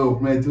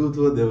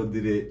devo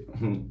dire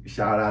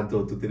shout out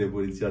a tutte le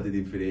poliziotte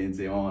di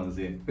Firenze,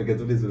 sì, perché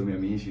tutti sono miei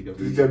amici,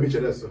 capisci? Tutti amici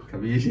adesso?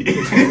 Capisci?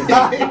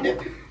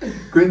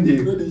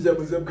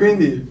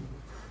 quindi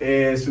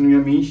sono i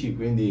miei amici,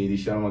 quindi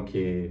diciamo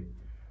che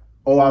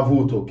ho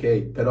avuto,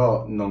 ok,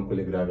 però non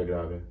quelle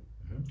grave.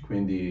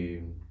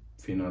 Quindi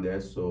fino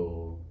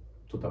adesso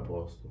tutto a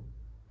posto.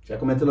 Cioè,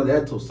 come te l'ho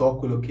detto, so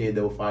quello che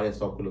devo fare e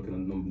so quello che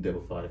non devo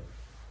fare.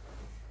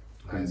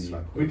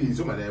 Quindi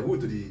insomma, ne hai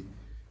avuto di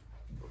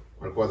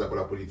qualcosa con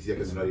la polizia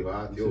che sono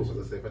arrivati? Sì,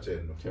 Cosa stai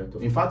facendo?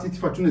 Certo. Infatti ti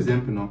faccio un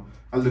esempio, no?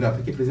 Allora,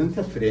 perché presente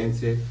a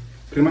Firenze,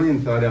 prima di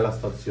entrare alla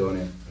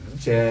stazione,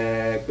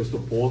 c'è questo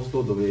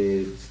posto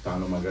dove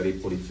stanno magari i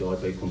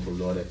poliziotti o i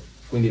controllori.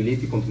 Quindi lì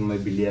ti controllano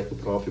il biglietto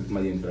proprio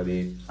prima di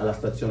entrare alla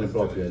stazione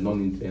proprio,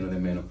 non in treno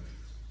nemmeno.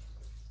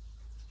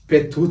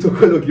 Per tutto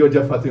quello che ho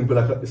già fatto in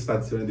quella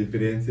stazione di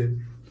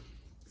Firenze,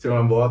 c'è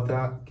una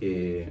volta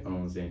che,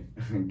 non so,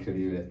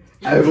 incredibile,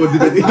 avevo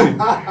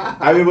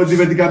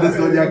dimenticato i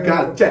soldi a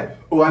casa, cioè,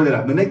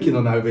 allora, non è che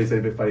non avevo i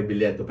soldi per fare il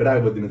biglietto, però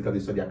avevo dimenticato i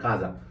soldi a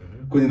casa,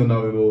 quindi non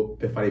avevo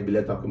per fare il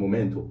biglietto a quel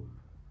momento.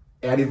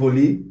 E arrivo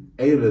lì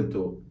e io ho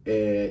detto,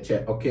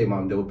 cioè, ok,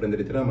 ma devo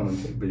prendere il treno ma non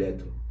c'è il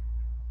biglietto.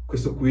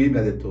 Questo qui mi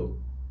ha detto,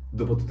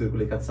 dopo tutte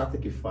quelle cazzate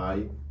che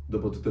fai,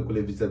 dopo tutte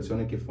quelle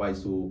visitazioni che fai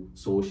su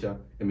social,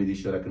 e mi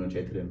dici ora che non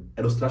c'è il treno.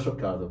 Ero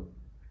strascioccato.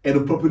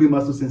 Ero proprio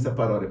rimasto senza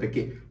parole,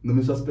 perché non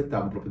mi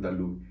aspettavo proprio da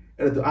lui.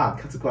 E ho detto, ah,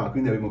 cazzo qua,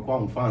 quindi abbiamo qua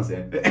un fan,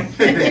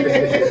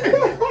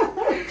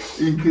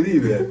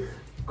 incredibile.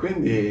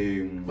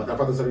 Quindi... Ma ti ha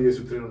fatto salire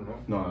sul treno,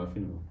 no? No, alla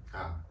fine no.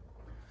 Ah.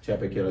 Cioè,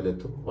 perché io ho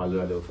detto,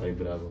 allora devo fare il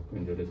bravo,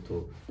 quindi ho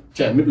detto...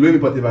 Cioè, lui mi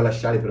poteva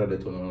lasciare, però ho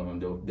detto,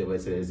 no, devo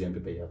essere esempio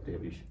per gli altri,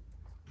 capisci?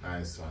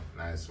 Nice one.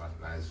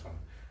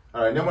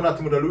 Allora, andiamo un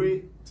attimo da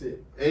lui. Sì.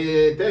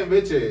 E te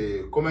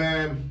invece,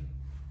 come...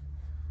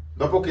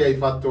 Dopo che hai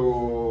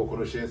fatto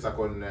conoscenza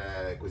con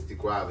questi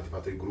qua, avete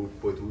fatto il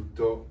gruppo e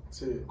tutto,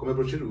 Sì. come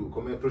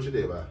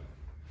procedeva?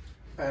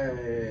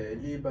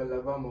 Lì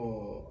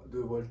ballavamo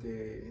 2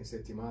 volte in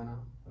settimana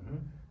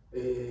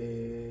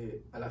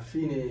e alla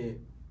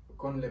fine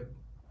con le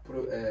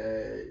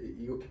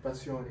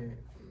occupazioni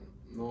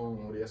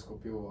non riesco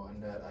più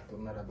a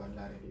tornare a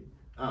ballare lì.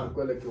 Per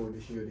quello che ho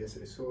deciso di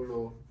essere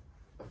solo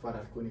a fare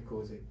alcune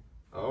cose.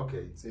 Ah,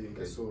 ok. Sì,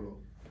 da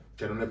solo.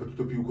 Cioè non hai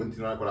potuto più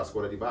continuare con la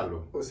scuola di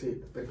ballo? Oh, sì,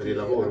 perché per il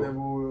lavoro?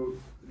 avevo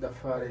da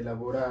fare,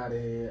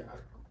 lavorare,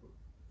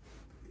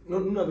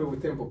 non avevo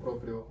tempo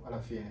proprio alla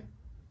fine.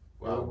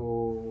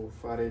 Dovevo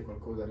fare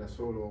qualcosa da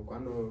solo.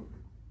 Quando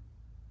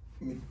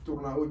mi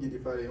torna oggi di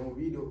fare un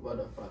video,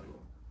 vado a farlo.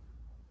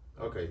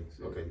 Ok,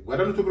 Sì. ok.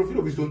 Guardando il tuo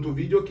profilo ho visto un tuo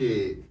video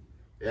che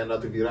è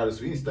andato virale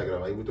su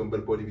Instagram, hai avuto un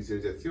bel po' di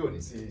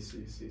visualizzazioni.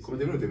 Sì. Come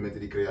ti è venuto in mente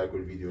di creare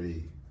quel video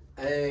lì?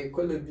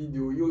 Quel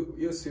video,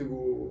 io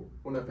seguo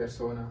una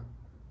persona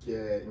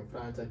che è in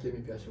Francia, che mi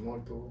piace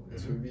molto, i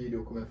suoi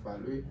video, come fa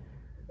lui.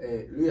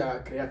 Lui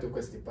ha creato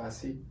questi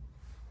passi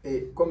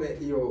e come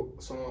io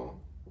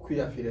sono qui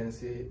a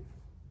Firenze,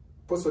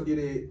 posso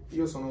dire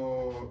io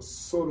sono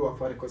solo a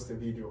fare questi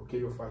video che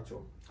io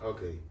faccio.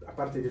 Ok. A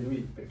parte di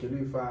lui, perché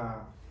lui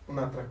fa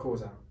un'altra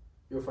cosa.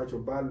 Io faccio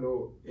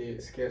ballo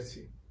e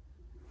scherzi.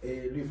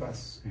 E lui fa...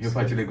 Io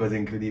faccio le cose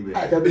incredibili.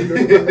 Capito?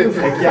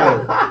 È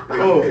chiaro.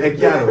 Oh, è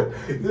chiaro.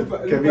 Lui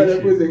fa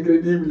le cose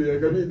incredibili, hai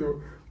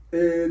capito?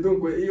 E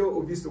dunque io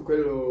ho visto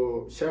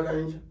quello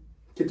challenge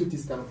che tutti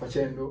stanno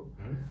facendo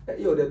e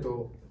io ho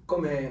detto,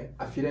 come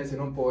a Firenze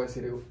non può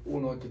essere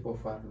uno che può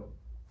farlo.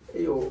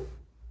 E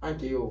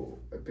anche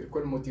io, per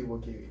quel motivo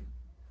che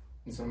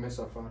mi sono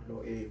messo a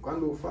farlo. E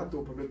quando ho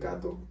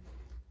pubblicato,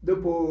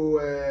 dopo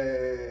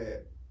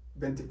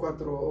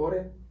 24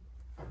 ore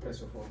ha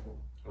preso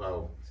fuoco.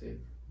 Wow. Sì.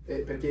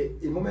 Perché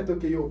il momento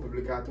che io ho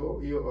pubblicato,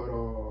 io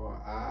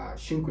ero a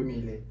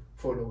 5.000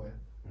 follower.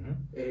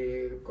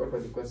 E colpa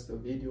di questo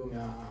video mi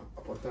ha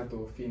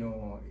portato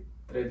fino a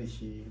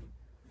 13.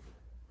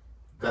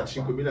 Da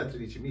 5.000 a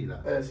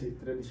 13.000? Sì,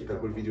 13. Per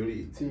quel video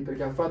lì? Sì,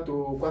 perché ha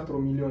fatto 4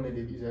 milioni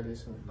di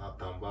visualizzazioni.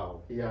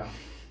 Wow. Yeah.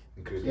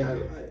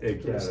 Incredibile. È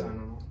chiaro,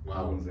 sanno, no?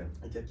 Wow.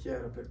 È già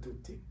chiaro per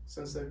tutti.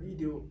 Senza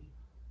video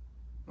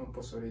non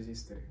posso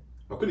resistere.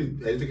 Ma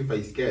quindi hai detto che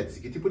fai scherzi,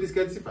 che tipo di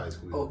scherzi fai,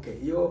 scusa?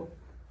 Ok,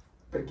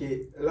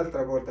 perché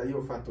l'altra volta io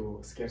ho fatto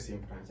scherzi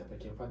in Francia,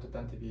 perché ho fatto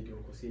tanti video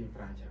così in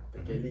Francia,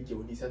 perché è lì che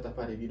ho iniziato a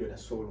fare video da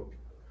solo.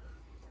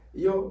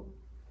 Io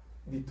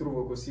vi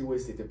trovo così, voi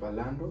state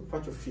parlando,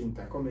 faccio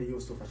finta come io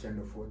sto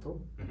facendo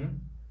foto,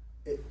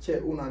 e c'è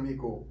un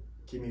amico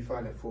che mi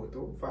fa le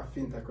foto, fa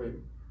finta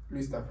che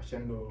lui sta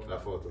facendo la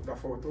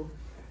foto,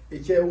 e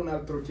c'è un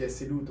altro che è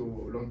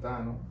seduto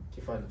lontano che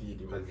fa il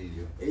video.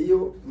 E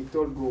io mi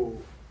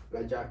tolgo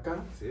la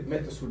giacca,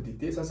 metto sul di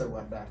te senza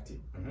guardarti.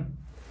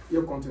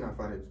 Io continuo a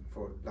fare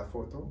la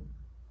foto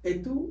e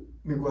tu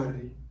mi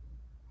guardi.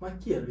 Ma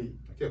chi è lui?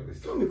 Chi è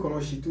questo? Tu mi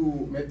conosci,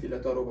 tu metti la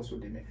tua roba su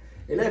di me.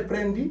 E lei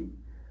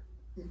prendi,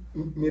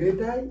 mi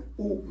ridai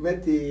o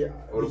metti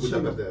o lo butta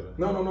per terra?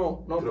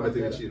 No, te lo metti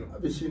terra,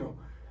 vicino.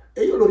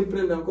 E io lo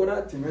riprendo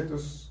ancora, ti metto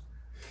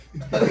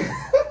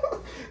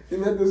ti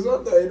metto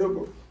sotto e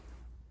dopo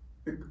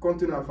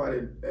continuo a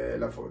fare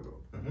la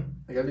foto.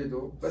 Hai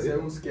capito? Questo è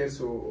un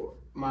scherzo,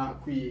 ma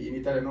qui in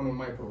Italia non ho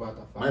mai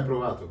provato a farlo. Mai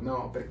provato?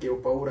 No, perché ho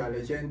paura,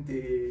 le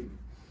gente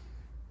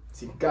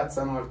si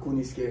incazzano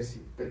alcuni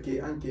scherzi,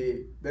 perché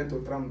anche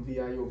dentro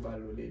tramvia io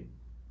ballo lì.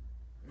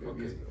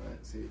 Visto,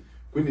 sì.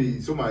 Quindi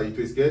insomma i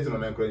tuoi scherzi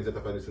non hai ancora iniziato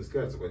a fare nessun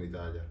scherzo qua in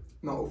Italia?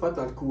 No, ho fatto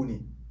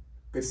alcuni,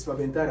 per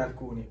spaventare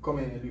alcuni,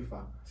 come lui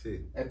fa.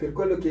 Sì. È per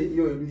quello che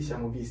io e lui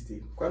siamo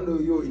visti. Quando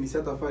io ho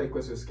iniziato a fare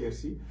questi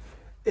scherzi,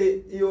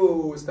 e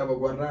io stavo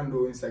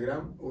guardando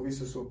Instagram, ho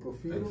visto il suo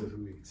profilo,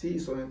 sì,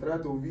 sono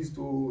entrato, ho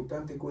visto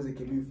tante cose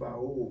che lui fa,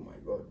 oh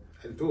my god.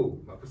 E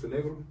tu, ma questo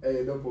negro?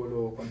 E dopo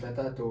l'ho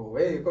contattato,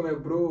 come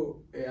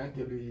bro, e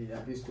anche lui ha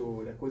visto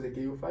le cose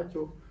che io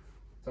faccio,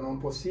 sono un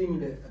po'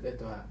 simili, ha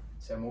detto,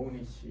 siamo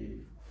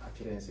unici a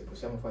Firenze,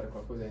 possiamo fare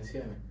qualcosa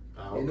insieme.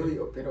 E noi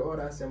per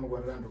ora stiamo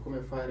guardando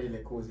come fare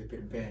le cose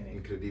per bene.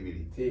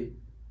 Incredibili.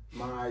 Sì.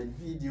 Ma il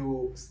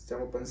video,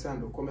 stiamo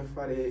pensando come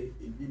fare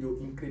il video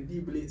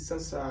incredibile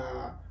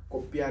senza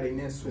copiare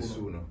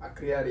nessuno. A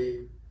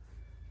creare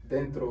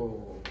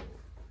dentro.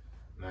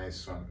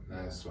 Nice one,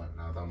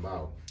 no,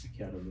 tambao. È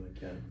chiaro, è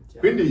chiaro.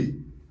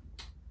 Quindi,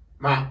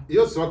 ma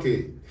io so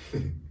che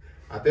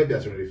a te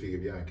piacciono le fighe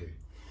bianche.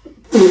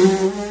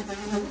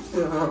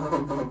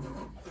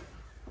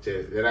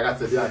 Cioè, le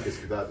ragazze bianche,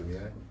 scusatemi,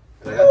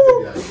 ragazze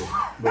bianche.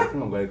 Beh, tu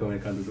non guardi come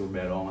canto su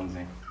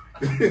Beronze.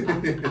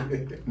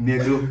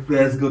 Negro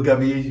fresco,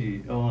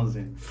 capisci?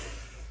 11.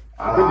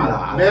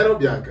 Nero o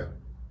bianca?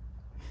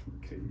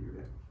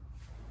 Incredibile.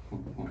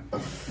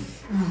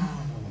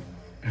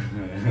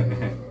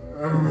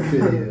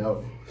 Quindi,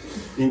 no,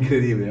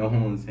 incredibile,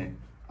 non so.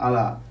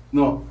 Allora,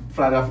 no,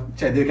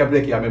 cioè devi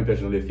capire che a me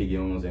piacciono le fighe,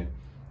 non so.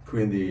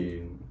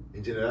 Quindi...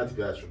 In generale ti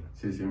piacciono?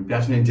 Sì, sì, mi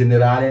piacciono in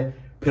generale,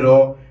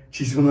 però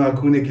ci sono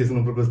alcune che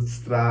sono proprio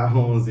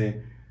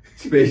stramose,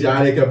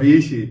 speciali,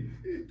 capisci?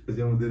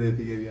 Facciamo delle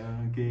fighe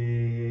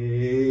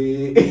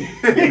bianche.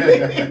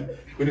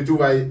 Quindi tu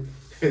vai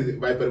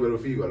per bello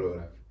figo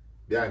allora?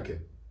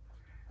 Bianche?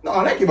 No,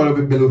 non è che vado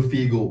per bello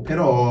figo,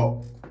 però,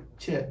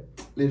 cioè,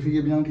 le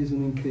fighe bianche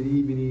sono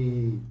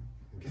incredibili.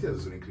 In che senso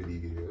sono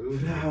incredibili?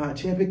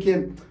 Cioè,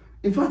 perché,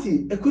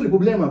 infatti, è quello il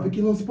problema,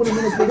 perché non si può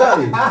nemmeno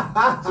spiegare.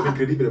 Sono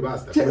incredibili e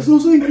basta. Cioè, sono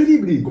solo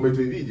incredibili. Come i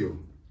tuoi video.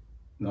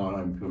 No,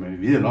 no, come i miei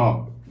video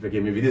no, perché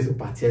i miei video sono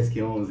pazzeschi,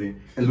 non so, e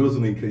loro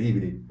sono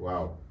incredibili.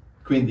 Wow.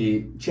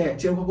 Quindi, c'è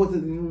qualcosa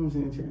di, non so,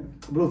 cioè,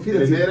 bro, Le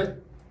fidati.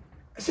 nere?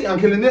 Sì,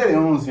 anche le nere,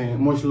 non so,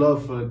 much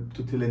love for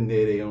tutte le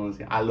nere, non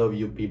so, I love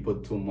you people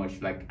too much,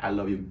 like, I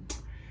love you.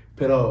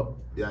 Però,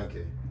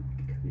 Bianche?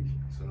 capisci?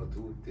 Sono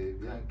tutte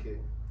bianche.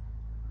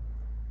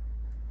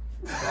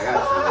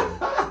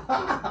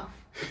 Ragazzi.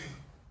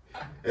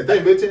 E te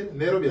invece?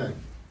 Nero o bianco?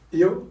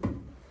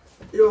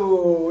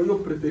 Io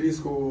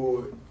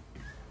preferisco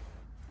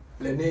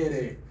le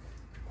nere.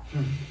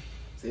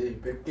 Sì,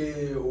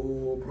 perché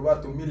ho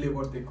provato 1000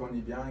 volte con i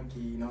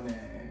bianchi, non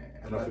è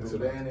Non ha andato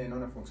funzionato. bene,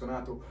 non ha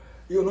funzionato.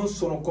 Io non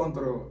sono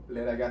contro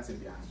le ragazze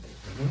bianche,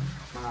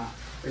 ma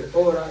per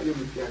ora io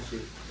mi piace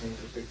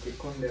perché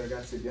con le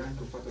ragazze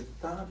bianche ho fatto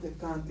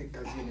tante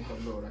casine con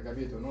loro,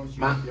 capito? Non ci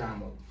Ma-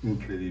 capiamo.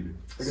 Incredibile.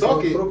 Perché So sono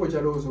che- troppo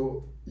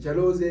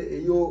gelose e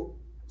io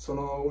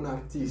sono un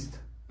artista.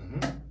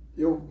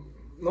 Io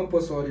non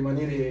posso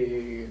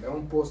rimanere da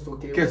un posto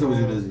che... Che sono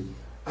uno- gelosi?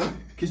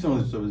 Chi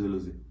sono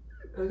gelosi?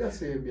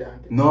 Ragazze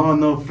bianche. No,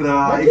 no,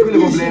 fra, Ma è che quello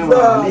il dici, problema,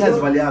 fra? lei ha No.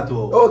 sbagliato.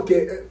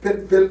 Ok,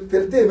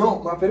 per te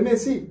no, ma per me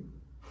sì.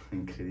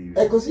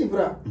 Incredibile. È così,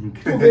 fra.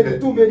 Incredibile.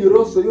 Tu vedi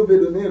rosso, io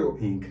vedo nero.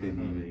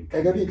 Incredibile.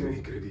 Hai capito?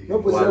 Incredibile.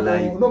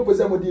 Wallahi. Non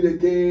possiamo dire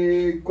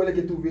che quelle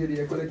che tu vedi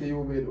è quelle che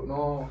io vedo,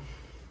 no.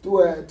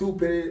 Tu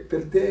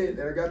per te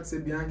le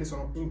ragazze bianche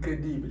sono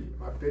incredibili,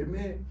 ma per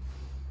me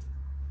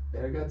le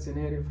ragazze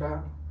nere,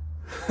 fra,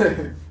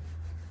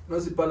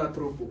 non si parla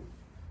troppo.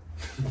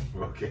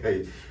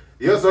 Ok.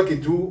 Io so che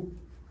tu,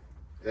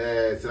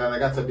 se la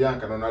ragazza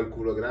bianca non ha il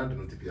culo grande,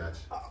 non ti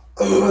piace.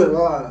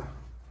 Guarda,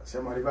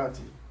 siamo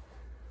arrivati.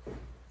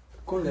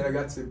 Con le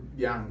ragazze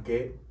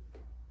bianche,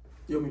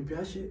 io mi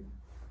piace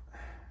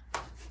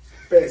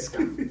pesca.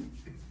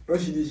 Non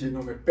ci dice il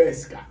nome,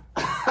 pesca.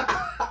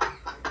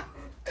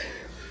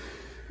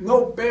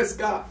 No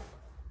pesca,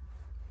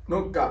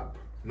 no cap.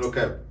 No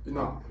cap.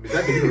 No. Mi sa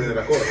che lui non è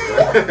d'accordo.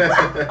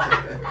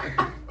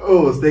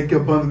 Oh, stai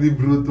cappando di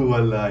brutto,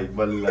 wallahi,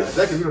 wallahi. Mi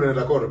sa che lui non è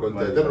d'accordo con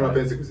te. Te non la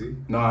pensi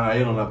così? No, no,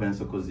 io non la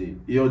penso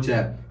così. Io,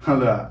 cioè,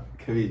 allora,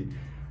 capisci?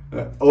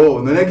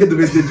 Oh, non è che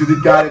dovete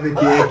giudicare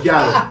perché è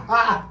chiaro.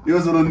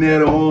 Io sono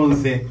nero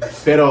 11,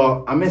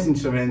 però a me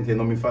sinceramente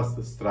non mi fa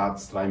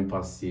stra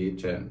impazzire,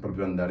 cioè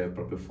proprio andare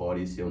proprio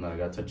fuori se una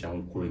ragazza ha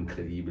un culo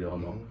incredibile o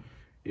no.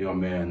 Io a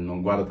me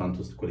non guardo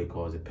tanto quelle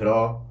cose,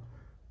 però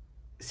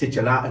se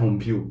ce l'ha è un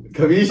più,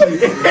 capisci?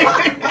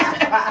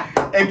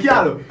 È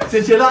chiaro,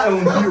 se ce l'ha è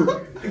un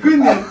più,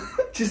 quindi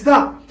ci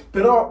sta,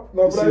 però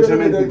No, però io non ho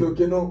sinceramente... detto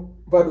che non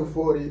vado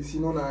fuori se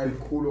non hai il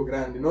culo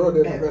grande. Non ho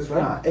detto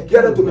questo. è Chi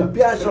ha detto mi chiaro,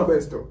 piace però-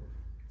 questo.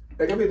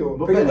 Hai capito?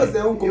 Va Perché bene, questo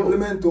è un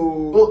complimento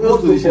Io molto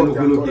sto dicendo forte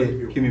quello ancora di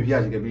che, più. mi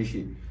piace,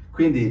 capisci?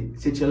 Quindi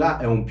se ce l'ha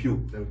è un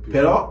più, È un più.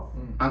 però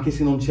anche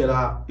se non ce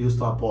l'ha io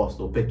sto a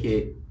posto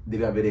perché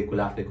deve avere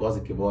quelle altre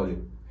cose che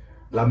voglio.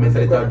 La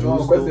mentalità No,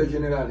 giusta. questo è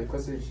generale,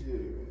 queste è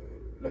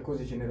le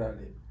cose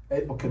generali.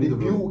 È Ho capito,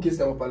 di più bro. che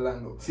stiamo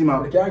parlando. Sì, ma-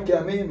 Perché anche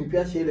a me mi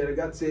piace le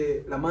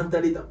ragazze, la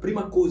mentalità.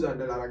 Prima cosa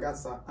della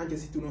ragazza, anche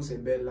se tu non sei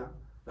bella,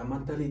 la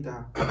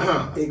mentalità.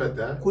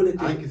 Aspetta, quelle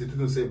che- anche se tu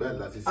non sei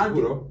bella, sei anche-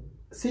 sicuro?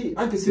 Sì,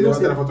 anche se Si non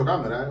davanti sei... alla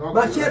fotocamera? Ma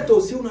Occhio, certo,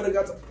 se una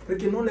ragazza,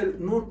 perché non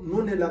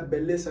è la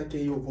bellezza che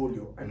io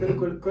voglio, è per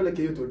quello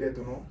che io ti ho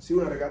detto, no? Se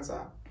una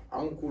ragazza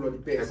ha un culo di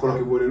pesca, È quello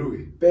che vuole lui.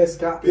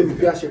 pesca, io mi Pesca.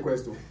 piace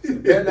questo. Se è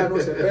bella o non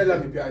sei bella,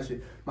 mi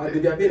piace, ma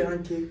devi avere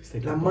anche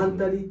Stai la capendo.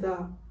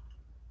 mentalità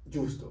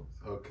giusto.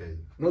 Ok.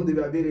 Non devi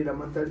avere la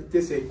mentalità,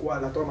 te sei qua,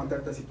 la tua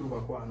mentalità si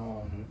trova qua,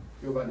 no?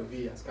 Io vado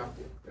via,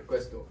 scappo, per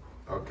questo,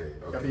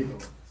 Ok. capito?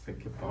 Sai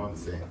che Non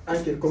sei.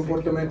 Anche il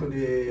comportamento di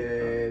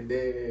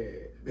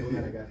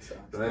una ragazza.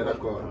 Non è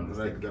d'accordo,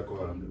 non è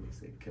d'accordo.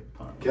 Sai che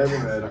palle.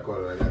 Kevin non è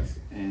d'accordo,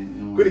 ragazzi.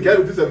 No. Quindi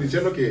Kevin, tu stavi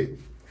dicendo che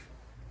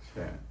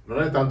Cioè,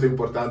 non è tanto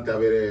importante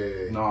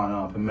avere...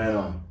 no, per me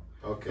no.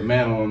 Ok. Per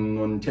me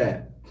non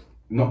c'è.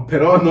 No,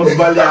 però non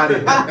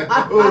sbagliare.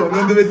 Oh,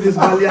 non dovete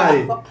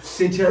sbagliare.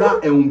 Se ce l'ha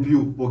è un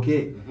più,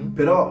 ok?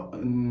 Però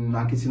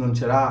anche se non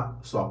ce l'ha,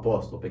 sto a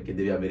posto perché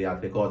devi avere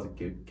altre cose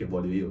che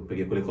voglio io.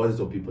 Perché quelle cose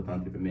sono più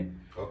importanti per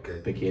me. Ok.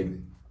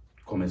 Perché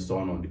come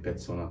sono, di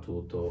persona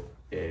tutto.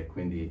 E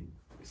quindi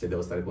se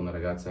devo stare con una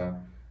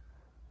ragazza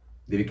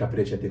devi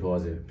capire certe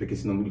cose. Perché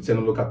se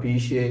non lo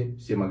capisci,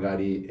 se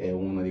magari è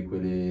una di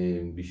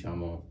quelle,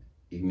 diciamo,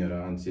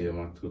 ignoranze,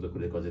 ma tutte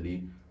quelle cose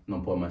lì,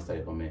 non può mai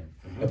stare con me.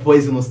 E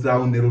poi sono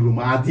un nero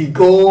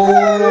romantico.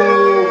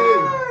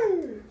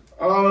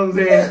 Oh,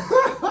 sì.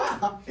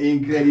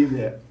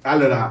 Incredibile.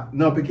 Allora,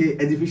 no, perché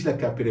è difficile da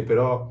capire,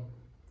 però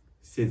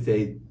se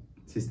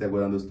stai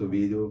guardando sto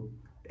video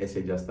e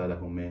sei già stata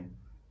con me,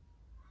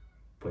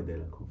 puoi dare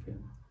la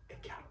conferma. È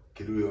chiaro.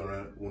 Che lui è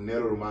un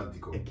nero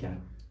romantico. È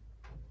chiaro.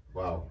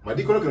 Wow. Ma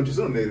dicono che non ci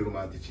sono neri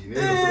romantici. I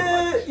neri non sono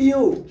romantici.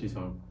 Io... Ci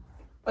sono.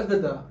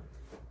 Aspetta.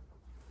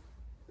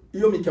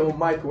 Io mi chiamo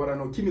Mike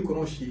Warano, chi mi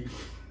conosci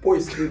puoi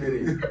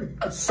scrivere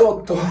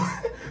sotto come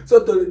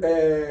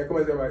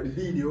si chiama, il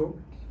video,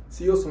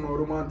 se io sono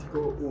romantico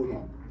o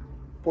no.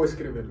 Puoi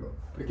scriverlo,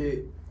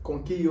 perché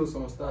con chi io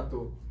sono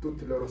stato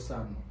tutti loro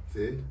sanno.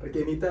 Sì.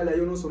 Perché in Italia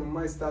io non sono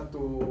mai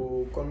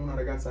stato con una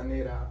ragazza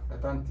nera da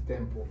tanto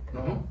tempo,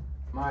 no?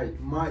 Mai.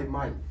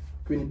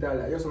 Qui in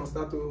Italia io sono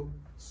stato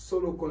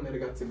solo con le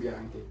ragazze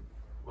bianche.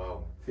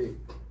 Wow. Sì.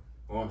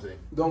 Oh, sì.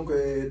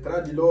 Dunque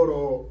tra di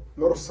loro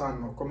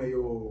sanno come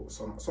io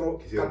sono. Sono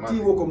cattivo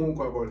romantico.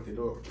 Comunque a volte,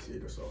 loro sì,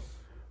 lo so.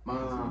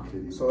 Ma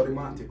Incredibile. sono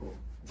romantico.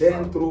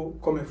 Dentro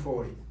come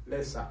fuori,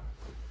 lei sa.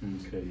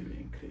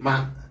 Incredibile.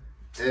 Ma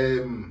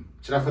ce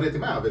la farete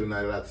mai avere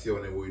una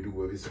relazione voi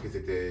due, visto che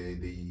siete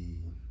dei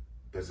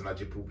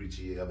personaggi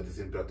pubblici e avete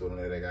sempre attorno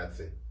le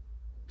ragazze?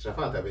 Ce la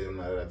fate avere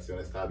una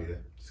relazione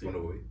stabile,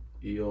 secondo voi?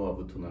 Io ho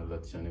avuto una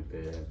relazione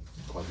per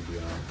quasi 2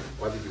 anni.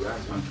 Quasi 2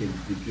 anni? Anche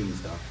di più mi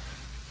sa,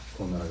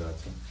 con una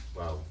ragazza.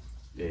 Wow.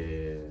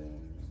 E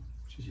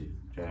sì,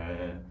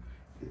 cioè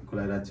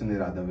quella relazione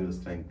era davvero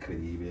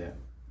incredibile.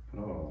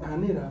 Però... Ah,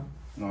 nera?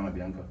 No, una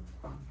bianca.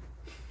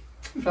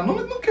 Fra,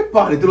 non che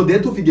pare, te l'ho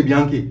detto, fighe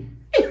bianchi.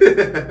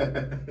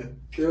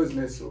 Io ho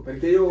smesso,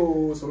 perché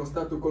io sono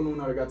stato con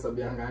una ragazza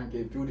bianca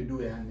anche più di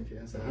 2 anni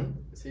fidanzata.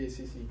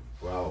 Sì.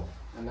 Wow.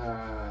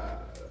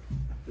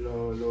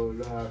 L'ho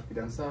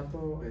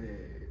fidanzato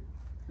e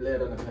lei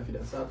era la mia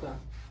fidanzata.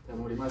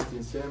 Siamo rimasti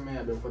insieme,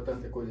 abbiamo fatto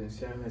tante cose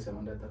insieme, siamo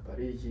andati a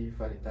Parigi,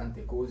 fare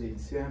tante cose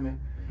insieme,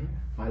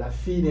 ma alla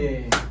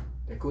fine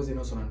le cose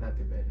non sono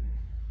andate bene.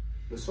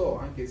 Lo so,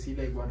 anche se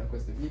lei guarda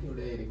questo video,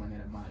 lei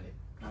rimanerà male,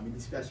 ma mi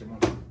dispiace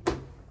molto.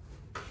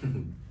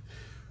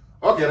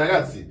 Ok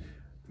ragazzi,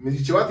 mi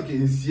dicevate che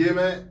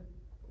insieme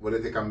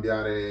volete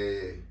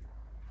cambiare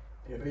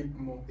Il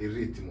ritmo il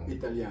ritmo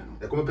italiano.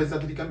 E come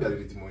pensate di cambiare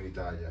il ritmo in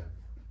Italia?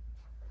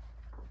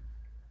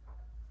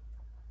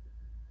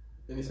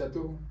 Inizia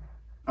tu?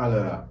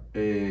 Allora,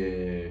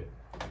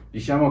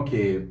 diciamo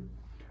che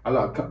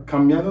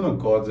cambiando una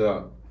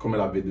cosa come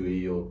la vedo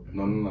io,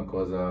 non una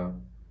cosa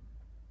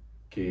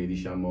che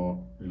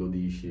diciamo lo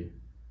dici,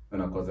 è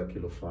una cosa che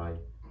lo fai.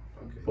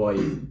 Okay. Poi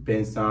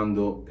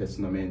pensando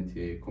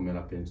personalmente come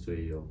la penso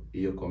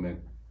io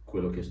come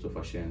quello che sto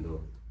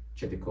facendo,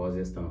 certe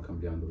cose stanno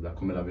cambiando da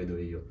come la vedo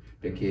io.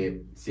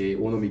 Perché se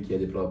uno mi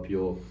chiede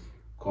proprio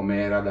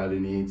com'era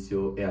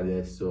dall'inizio e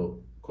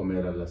adesso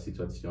com'era la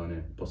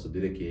situazione, posso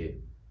dire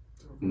che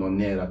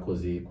non era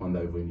così quando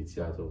avevo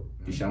iniziato.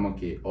 Diciamo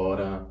che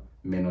ora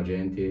meno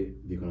gente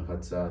dicono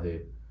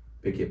cazzate,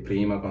 perché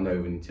prima quando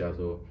avevo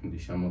iniziato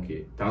diciamo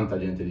che tanta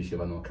gente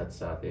diceva no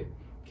cazzate,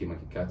 che ma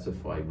che cazzo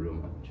fai bro,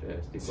 ma cioè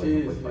queste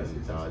cose non puoi fare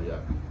in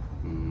Italia,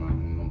 ma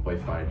non puoi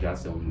fare, già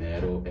sei un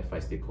nero e fai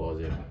queste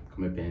cose,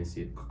 come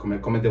pensi,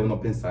 come devono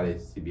pensare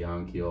questi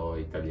bianchi o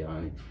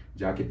italiani,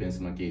 già che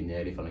pensano che i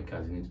neri fanno i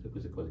casini, tutte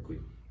queste cose qui.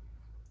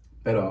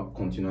 Però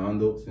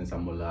continuando, senza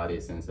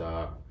mollare,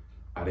 senza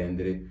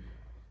arrendere,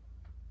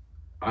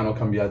 hanno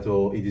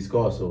cambiato il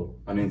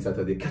discorso, hanno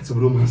iniziato a dire cazzo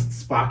bro ma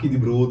spacchi di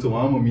brutto,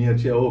 mamma mia,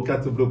 cioè oh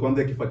cazzo bro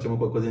quando è che facciamo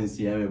qualcosa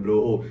insieme bro,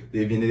 oh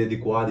devi venire di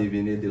qua, devi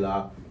venire di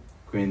là,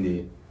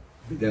 quindi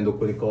vedendo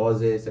quelle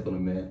cose secondo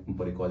me un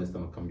po' di cose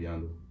stanno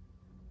cambiando.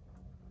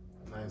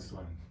 Nice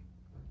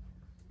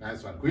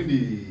one,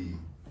 quindi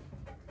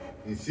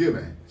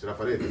insieme ce la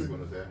farete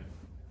secondo te?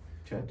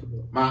 Certo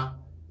bro. Ma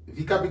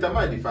vi capita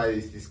mai di fare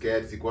questi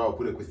scherzi qua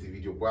oppure questi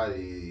video qua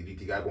di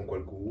litigare con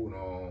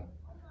qualcuno?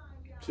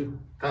 Sì.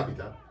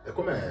 Capita? E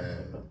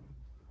com'è?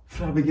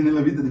 Fra, perché nella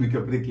vita devi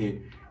capire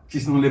che ci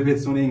sono le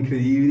persone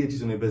incredibili e ci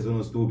sono le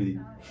persone stupidi.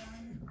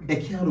 È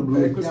chiaro,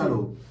 bro, è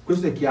chiaro.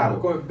 Questo è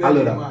chiaro.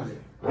 Allora,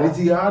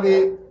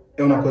 litigare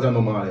è una cosa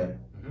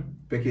normale.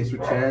 Perché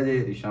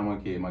succede, diciamo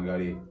che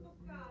magari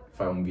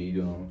fai un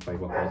video, no? Fai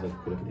qualcosa,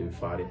 quello che devi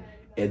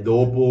fare. E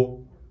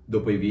dopo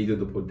i video,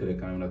 dopo il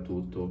telecamera,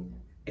 tutto,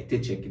 e te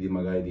cerchi di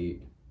magari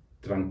di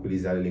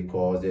tranquillizzare le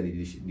cose,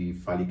 di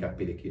fargli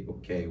capire che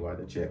ok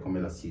guarda cioè come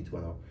la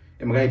situano,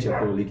 e magari c'è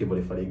quello lì che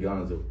vuole fare il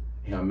ganzo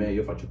e a me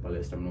io faccio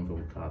palestra, non mi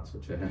frega un cazzo,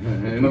 cioè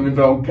non mi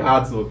frega un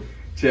cazzo,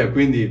 cioè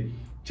quindi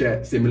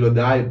cioè se me lo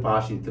dai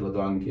pace te lo do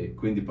anche,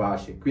 quindi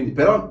pace, quindi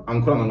però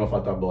ancora non ho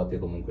fatto a botte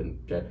comunque,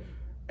 cioè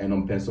e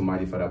non penso mai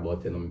di fare a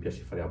botte, non mi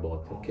piace fare a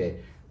botte, ok,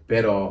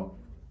 però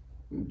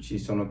ci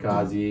sono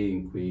casi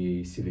in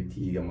cui si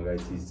litiga, magari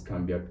si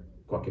scambia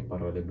qualche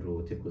parola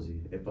brutte e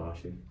così, e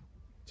pace,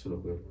 solo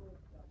quello.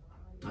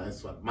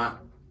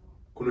 Ma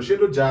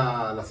conoscendo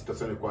già la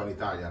situazione qua in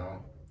Italia,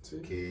 no?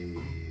 Sì.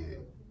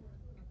 Che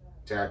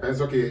cioè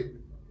penso che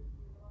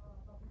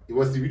i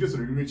vostri video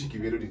sono gli unici che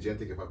vedo di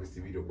gente che fa questi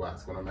video qua,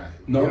 secondo me.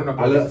 No, Io non ho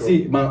allora, visto-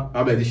 sì, ma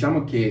vabbè,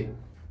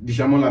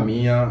 diciamo la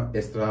mia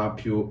è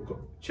più,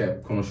 cioè,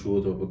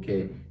 conosciuto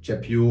perché c'è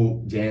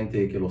più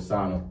gente che lo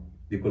sanno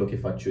di quello che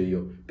faccio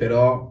io.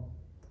 Però,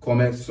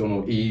 come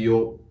sono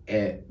io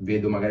e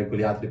vedo magari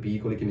quegli altri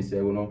piccoli che mi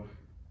seguono,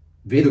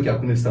 vedo che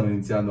alcuni stanno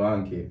iniziando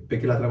anche.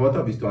 Perché l'altra volta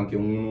ho visto anche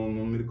uno,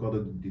 non mi ricordo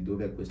di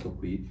dove è questo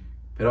qui,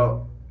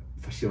 però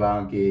faceva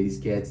anche gli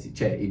scherzi,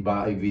 cioè i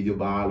video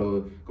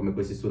ballo come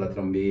questi sulla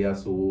tramvia,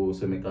 sul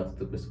mercato,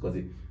 tutte queste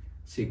cose.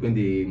 Sì,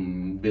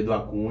 quindi vedo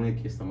alcuni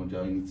che stanno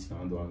già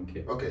iniziando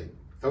anche. Ok,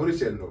 stavo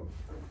dicendo,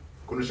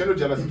 conoscendo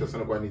già la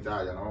situazione qua in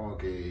Italia, no?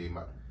 Che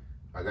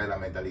magari la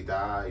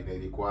mentalità, i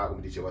neri qua,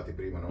 come dicevate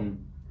prima,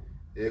 no?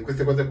 E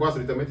queste cose qua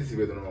solitamente si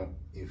vedono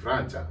in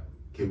Francia,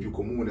 che è più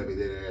comune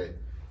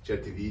vedere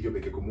certi video,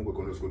 perché comunque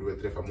conosco 2 o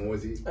 3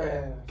 famosi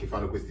che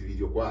fanno questi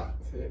video qua.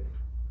 Sì.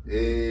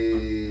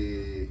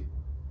 E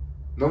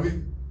non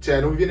vi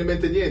viene in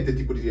mente niente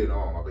tipo di dire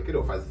no, ma perché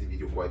devo fare questi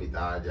video qua in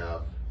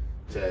Italia?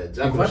 Cioè,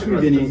 già Infatti conoscendo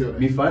la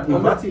situazione.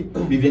 infatti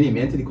mi viene in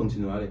mente di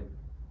continuare.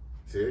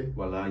 Sì?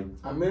 Wallahi.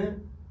 A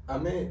me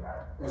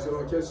mi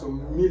sono chiesto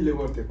 1000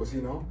 volte così,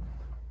 no?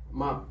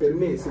 Ma per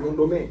me,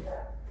 secondo me,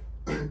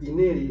 i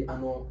neri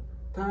hanno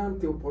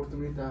tante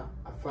opportunità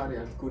a fare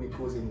alcune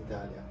cose in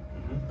Italia.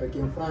 Perché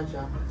in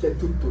Francia c'è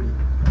tutto lì.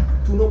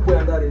 Tu non puoi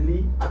andare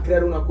lì a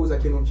creare una cosa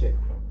che non c'è.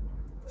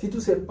 Se tu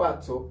sei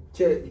pazzo,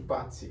 c'è i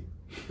pazzi.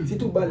 Se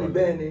tu balli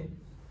bene,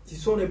 ci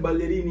sono i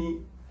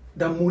ballerini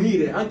da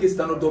morire, anche se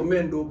stanno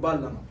dormendo,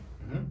 ballano.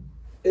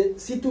 E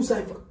se tu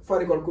sai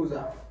fare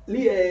qualcosa,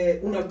 lì è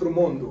un altro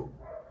mondo.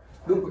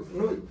 Dunque,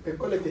 noi, per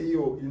quello che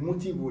il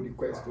motivo di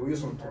questo, io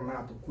sono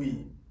tornato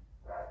qui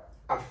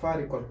a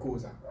fare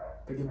qualcosa,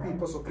 perché qui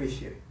posso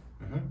crescere.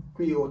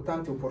 Qui ho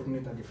tante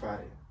opportunità di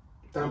fare,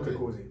 tante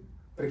cose.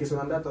 Perché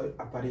sono andato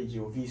a Parigi,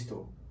 ho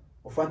visto,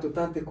 ho fatto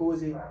tante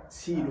cose,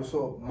 sì, lo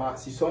so, ma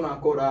ci sono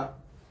ancora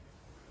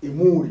i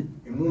muri,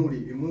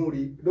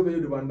 dove io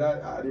devo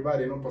andare a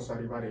arrivare, non posso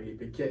arrivare lì,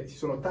 perché ci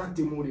sono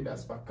tanti muri da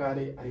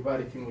spaccare,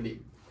 arrivare fino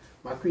lì.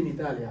 Ma qui in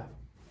Italia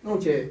non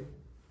c'è,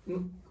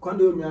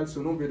 quando io mi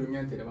alzo non vedo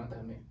niente davanti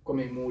a me,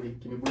 come i muri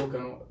che mi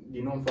bloccano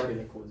di non fare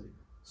le cose,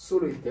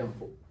 solo il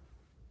tempo.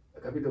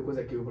 Hai capito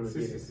cosa che io voglio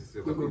dire? Sì,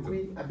 ho Dunque capito.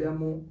 qui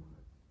abbiamo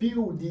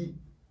più di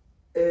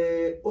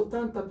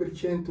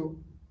 80%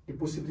 di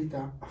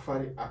possibilità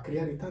a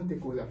creare tante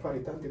cose, a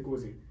fare tante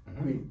cose.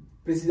 Quindi,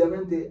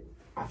 precisamente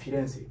a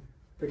Firenze,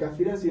 perché a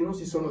Firenze non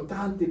ci sono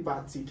tanti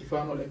pazzi che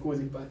fanno le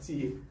cose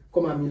pazzie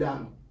come a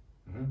Milano.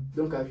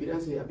 Dunque a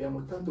Firenze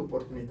abbiamo tante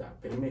opportunità,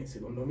 per me,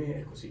 secondo me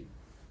è così.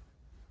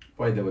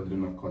 Poi devo dire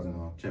una cosa,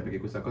 no? Cioè, perché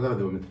questa cosa la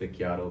devo mettere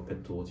chiaro per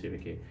tutti,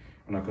 perché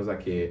è una cosa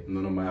che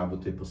non ho mai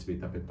avuto la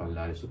possibilità per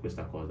parlare su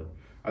questa cosa.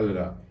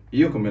 Allora,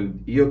 io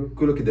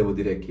quello che devo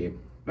dire è che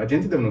la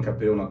gente deve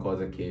capire una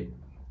cosa, che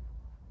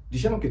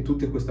diciamo che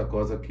tutte queste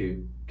cose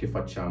che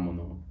facciamo,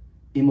 no?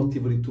 Il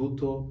motivo di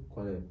tutto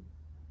qual è?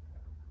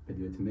 Per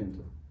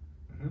divertimento,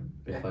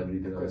 per far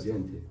ridere la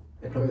gente.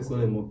 È proprio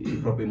quello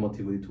proprio il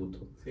motivo di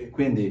tutto. Sì.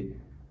 Quindi,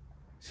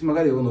 se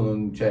magari uno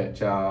non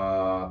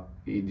c'ha,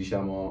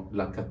 diciamo,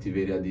 la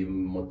cattiveria di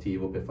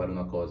motivo per fare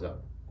una cosa,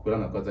 quella è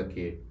una cosa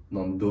che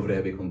non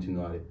dovrebbe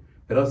continuare.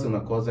 Però se è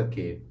una cosa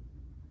che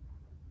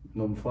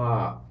non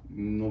fa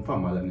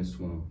male a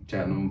nessuno,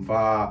 cioè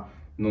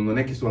non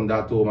è che sono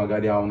andato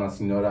magari a una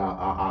signora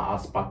a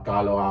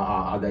spaccarlo,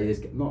 a dargli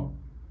scherzi, no.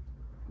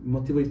 Il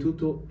motivo di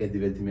tutto è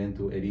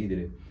divertimento e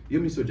ridere.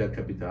 Io mi sono già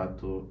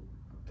capitato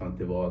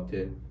tante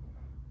volte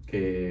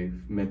che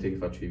mentre che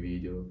faccio i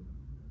video,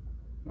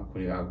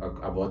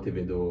 a volte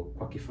vedo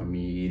qualche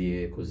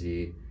famiglia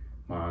così,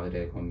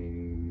 madre con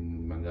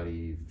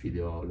magari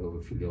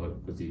figliolo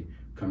così,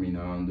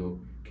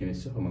 camminando, che ne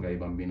so, magari il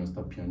bambino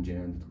sta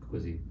piangendo, tutto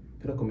così.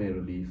 Però come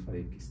ero lì a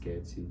fare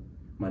scherzi,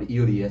 ma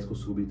io riesco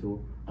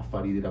subito a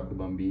far ridere a quel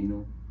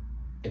bambino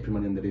e prima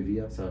di andare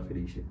via sarà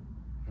felice.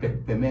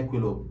 Per me è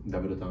quello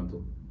davvero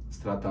tanto,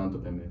 tanto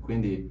per me.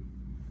 Quindi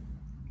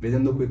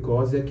vedendo quelle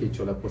cose che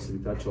ho la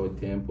possibilità, ho il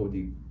tempo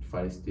di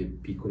fare queste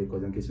piccole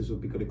cose, anche se sono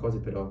piccole cose,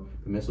 però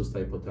per me sono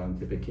state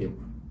importanti, perché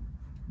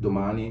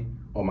domani,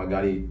 o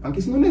magari, anche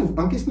se non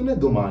è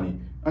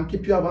domani, anche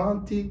più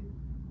avanti,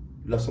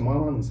 la sua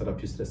mamma non sarà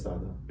più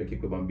stressata, perché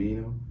quel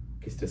bambino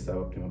che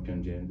stressava prima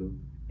piangendo,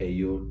 e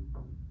io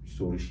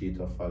sono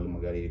riuscito a farlo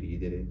magari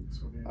ridere,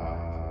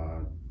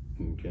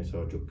 che ne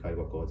so, giocare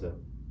qualcosa,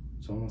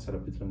 sua mamma sarà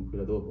più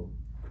tranquilla dopo.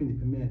 Quindi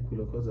per me è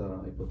quella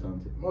cosa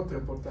importante. Molto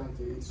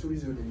importante il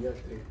sorriso degli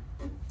altri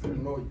per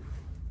noi.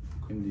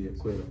 Quindi è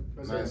quello.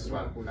 Nice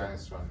one.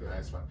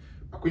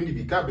 Ma quindi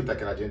vi capita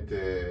che la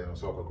gente, non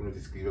so, qualcuno ti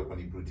scrive con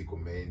i brutti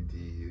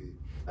commenti,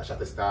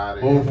 lasciate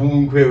stare?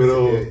 Ovunque,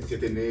 bro.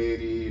 Siete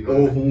neri?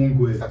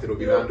 Ovunque. State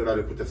rovinando la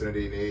reputazione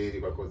dei neri,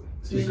 qualcosa?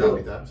 Sì, Vi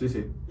capita?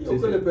 Sì.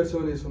 Quelle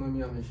persone sono i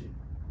miei amici.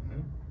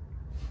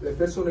 Le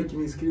persone che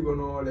mi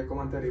scrivono le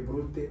commentari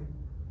brutti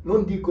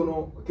non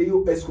dicono che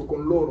io esco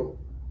con loro,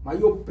 ma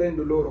io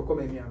prendo loro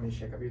come miei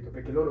amici, capito?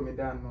 Perché loro mi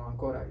danno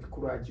ancora il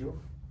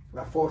coraggio,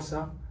 la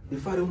forza di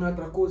fare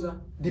un'altra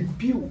cosa di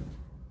più.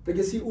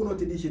 Perché se uno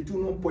ti dice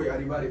tu non puoi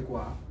arrivare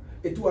qua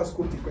e tu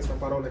ascolti questa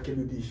parola che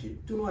lui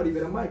dice, tu non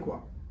arriverai mai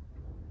qua.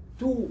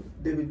 Tu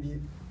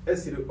devi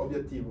essere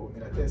obiettivo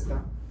nella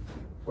testa,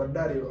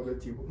 guardare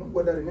l'obiettivo, non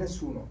guardare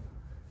nessuno.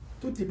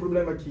 Tutti i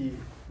problemi che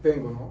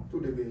vengono, tu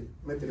devi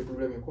mettere i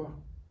problemi qua.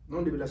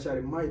 Non devi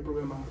lasciare mai il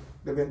problema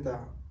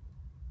diventa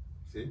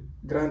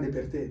grande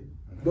per te.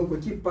 Dunque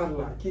chi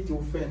parla, chi ti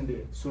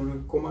offende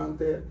sul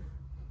commento,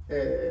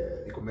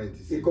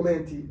 i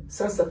commenti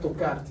senza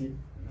toccarti,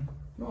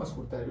 non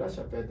ascoltare,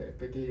 lascia perdere,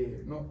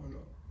 perché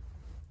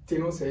te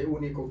non sei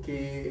unico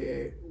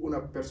che una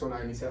persona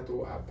ha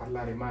iniziato a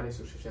parlare male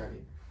sui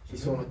sociali. Ci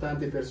sono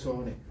tante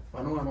persone,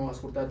 ma non hanno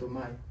ascoltato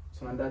mai,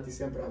 sono andati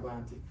sempre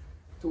avanti.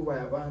 Tu vai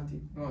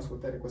avanti, non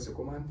ascoltare questo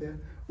commento,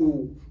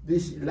 o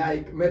dici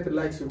like, mettere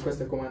like su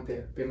questo commento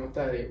per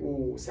notare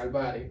o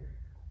salvare,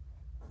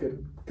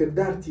 per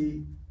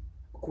darti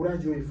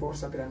coraggio e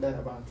forza per andare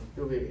avanti,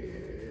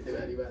 dove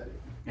deve arrivare.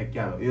 È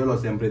chiaro, io l'ho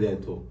sempre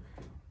detto,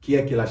 chi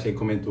è che lascia il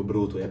commento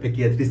brutto? È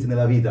perché è triste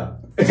nella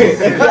vita. È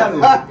chiaro,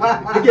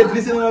 perché è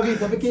triste nella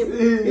vita, perché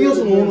io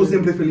sono uno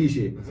sempre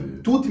felice.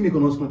 Tutti mi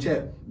conoscono,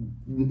 cioè,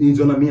 in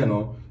zona mia,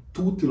 no?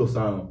 Tutti lo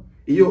sanno.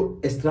 Io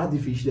è stra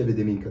difficile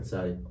vedermi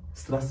incazzare,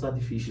 stra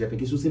difficile,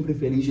 perché sono sempre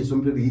felice,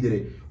 sempre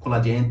ridere con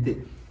la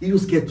gente. Io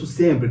scherzo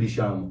sempre,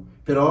 diciamo,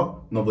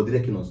 però non vuol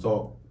dire che non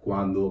so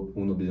quando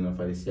uno bisogna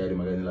fare serio,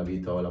 magari nella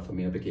vita o alla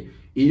famiglia, perché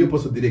io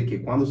posso dire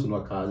che quando sono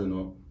a casa,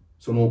 no,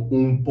 sono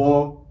un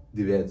po'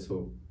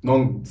 diverso,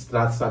 non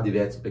stra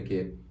diverso,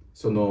 perché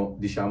sono,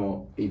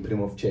 diciamo, il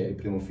primo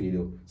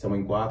figlio, siamo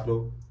in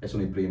 4 e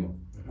sono il primo,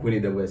 quindi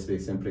devo essere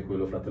sempre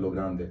quello fratello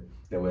grande,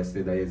 devo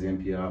essere dai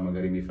esempi a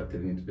magari i miei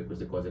fratelli, tutte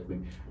queste cose,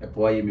 quindi. E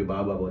poi mio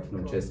babbo a volte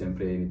non c'è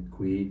sempre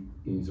qui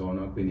in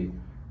zona, quindi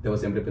devo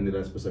sempre prendere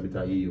la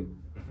responsabilità io,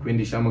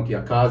 quindi diciamo che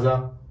a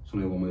casa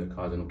sono l'uomo del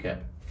casa, non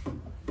cap.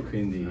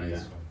 Quindi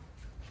Nice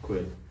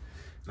quello.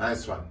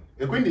 Nice one.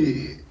 E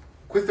quindi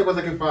queste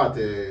cose che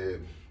fate,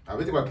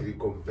 avete qualche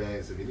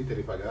ricompensa? Venite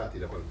ripagati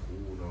da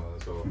qualcuno? Non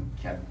so,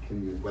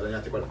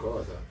 guadagnate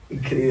qualcosa?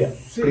 Incredibile.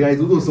 Prima di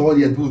tutto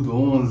soldi è tutto,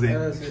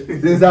 11.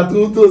 Senza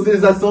tutto,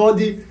 senza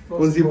soldi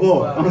non si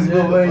può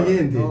fare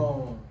niente.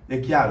 No. È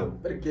chiaro.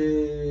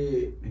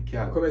 Perché È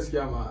chiaro. come si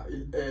chiama?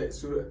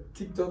 Su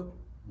TikTok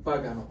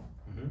pagano.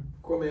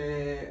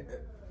 Come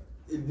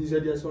il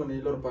visualizzazione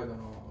loro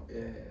pagano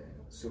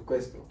su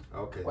questo.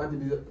 Ok.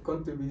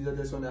 Quante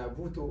visualizzazioni hai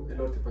avuto e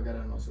loro ti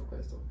pagheranno su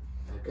questo.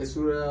 Okay. E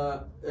su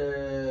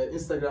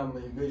Instagram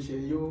invece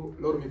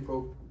loro mi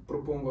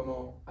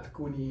propongono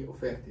alcune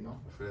offerte,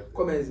 no?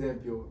 Come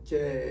esempio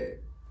c'è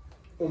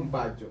un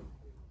badge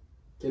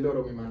che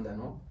loro mi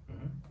mandano,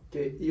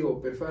 che io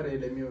per fare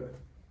le mie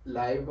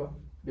live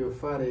devo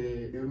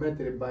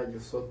mettere il badge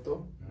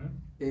sotto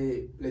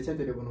e le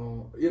gente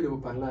io devo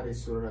parlare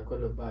su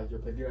quello badge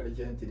per dire alle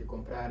gente di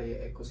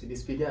comprare e così, di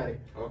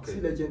spiegare. Okay.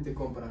 Se la gente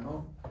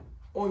comprano,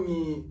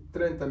 ogni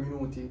 30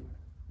 minuti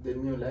del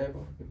mio live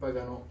mi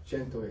pagano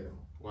 100 euro.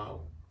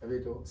 Wow.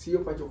 Capito? Se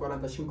io faccio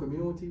 45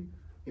 minuti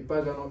mi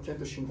pagano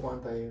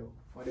 150 euro,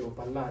 ma devo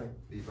parlare.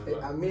 E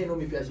a me non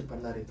mi piace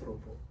parlare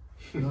troppo.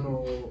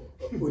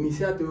 Ho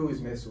iniziato e ho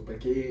smesso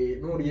perché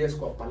non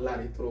riesco a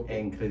parlare troppo. È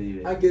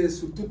incredibile. Anche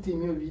su tutti i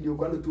miei video,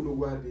 quando tu lo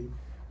guardi,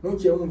 non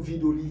c'è un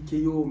video lì che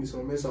io mi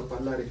sono messo a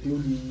parlare più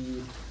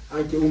di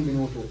anche un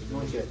minuto,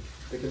 non c'è,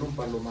 perché non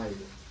parlo mai.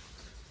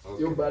 Okay.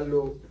 Io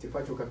ballo, ti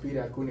faccio capire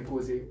alcune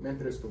cose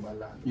mentre sto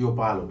ballando. Io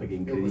parlo perché è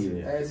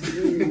incredibile.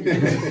 Sì.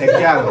 È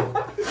chiaro.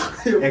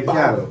 È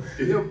chiaro.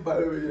 Io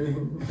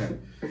parlo.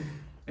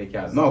 È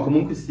chiaro. No,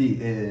 comunque sì.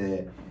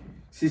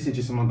 Sì,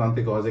 ci sono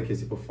tante cose che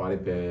si può fare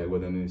per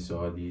guadagnare i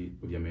soldi,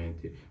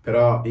 ovviamente.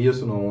 Però io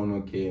sono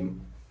uno che,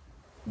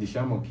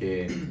 diciamo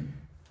che,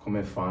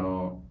 come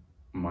fanno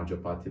la maggior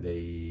parte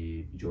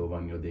dei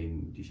giovani o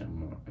dei,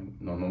 diciamo,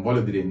 no, non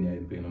voglio dire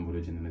niente, perché non voglio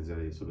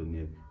generalizzare solo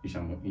niente,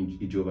 diciamo,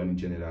 i giovani in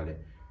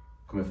generale,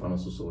 come fanno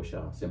su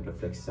social, sempre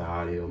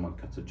flexare, oh ma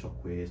cazzo c'ho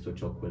questo,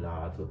 c'ho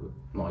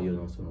quell'altro. No, io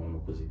non sono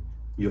uno così.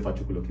 Io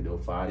faccio quello che devo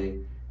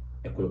fare,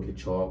 è quello che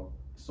ho,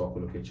 so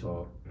quello che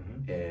ho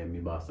e mi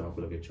bastano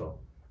quello che ho.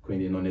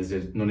 Quindi non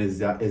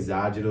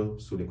esagero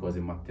sulle cose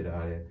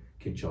materiali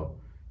che ho.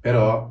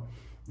 Però,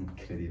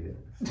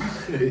 incredibile.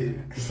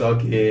 So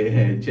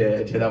che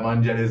c'è da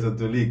mangiare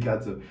sotto lì,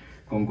 cazzo,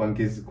 con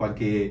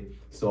qualche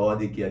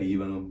soldi che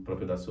arrivano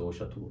proprio da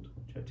social, tutto.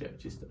 Cioè,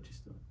 ci sta.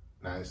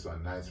 Nice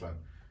one.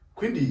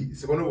 Quindi,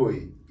 secondo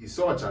voi, i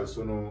social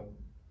sono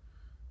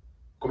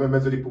come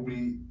mezzo di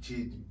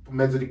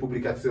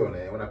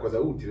pubblicazione? È una cosa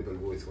utile per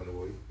voi, secondo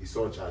voi? I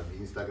social,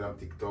 Instagram,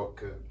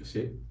 TikTok?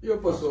 Sì. Io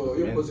posso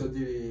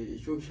dire i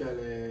social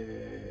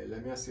è la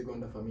mia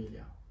seconda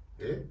famiglia.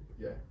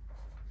 Yeah.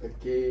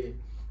 Perché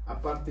a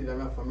parte la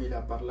mia famiglia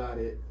a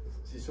parlare,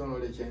 ci sono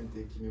le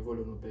gente che mi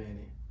vogliono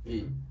bene.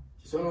 E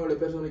ci sono le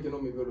persone che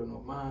non mi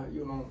vogliono, ma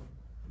io non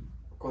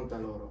conto a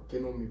loro, che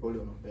non mi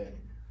vogliono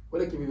bene.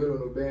 Quelle che mi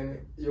vogliono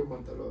bene, io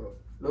conto a loro.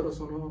 Loro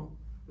sono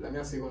la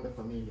mia seconda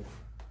famiglia.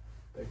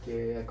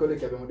 Perché è quello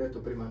che abbiamo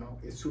detto prima, no?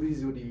 Il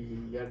sorriso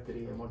degli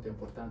altri è molto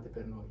importante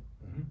per noi.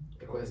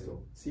 E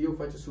questo, se io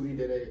faccio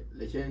sorridere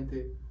le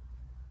gente,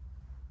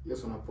 io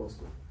sono a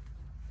posto.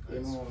 E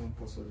non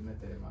posso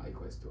smettere mai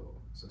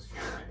questo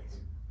sociale.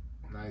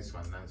 Nice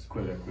one.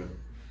 Quello è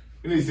quello.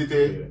 Quindi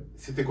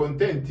siete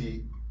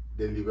contenti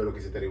del livello che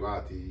siete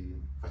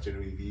arrivati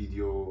facendo i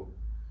video?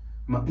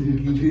 Ma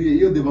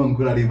io devo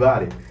ancora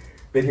arrivare,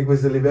 perché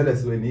questo livello è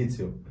solo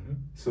inizio.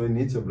 Solo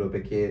inizio, bro,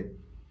 perché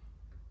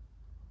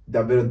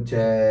davvero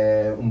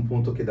c'è un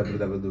punto che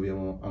davvero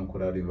dobbiamo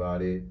ancora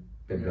arrivare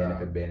per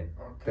bene.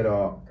 Okay,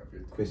 Però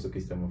capito. questo che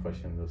stiamo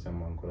facendo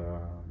siamo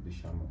ancora,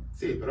 diciamo...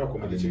 Sì, però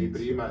come all'inizio.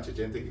 dicevi prima, c'è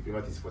gente che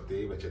prima ti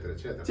sfotteva, eccetera,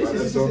 eccetera. Sì, Però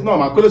sì, adesso- sì, no,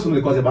 ma quelle sono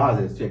le cose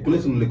base, cioè, quelle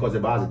sono le cose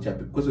base,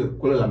 cioè,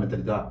 quella è la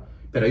mentalità.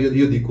 Però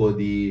io dico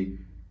di...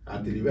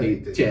 Alti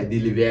livelli, cioè,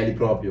 di livelli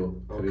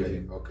proprio,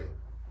 capisci? Ok.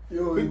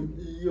 Io,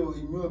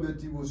 il mio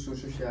obiettivo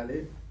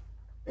sociale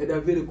è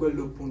davvero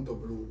quello punto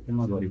blu.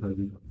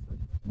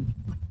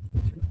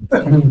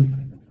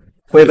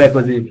 Poi vai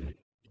così.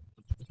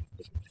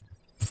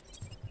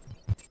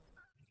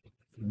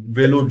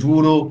 Ve lo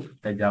giuro,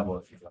 è già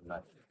vostro.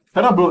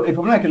 Però bro, il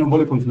problema è che non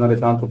voglio continuare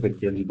tanto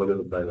perché li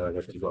voglio dare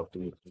ragazzi.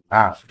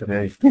 Ah,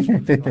 ok.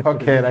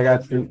 Ok,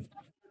 ragazzi.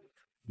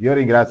 Io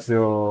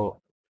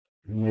ringrazio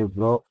il mio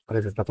bro per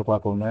essere stato qua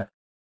con me.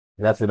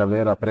 Grazie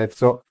davvero,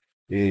 apprezzo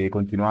e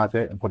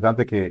continuate.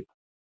 L'importante è che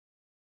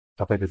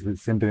sapete siete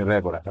sempre in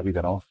regola,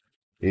 capite, no?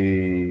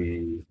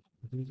 E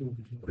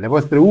le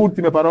vostre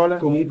ultime parole?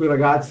 Comunque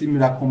ragazzi, mi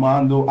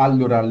raccomando,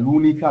 allora,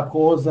 l'unica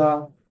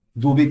cosa,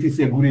 dovete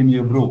seguire il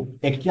mio bro,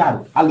 è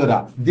chiaro.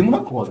 Allora, dimmi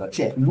una cosa,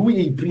 cioè, lui è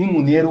il primo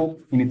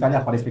nero in Italia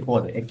a fare queste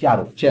cose, è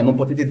chiaro. Cioè, non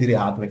potete dire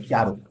altro, è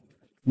chiaro.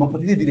 Non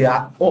potete dire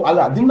altro. Oh,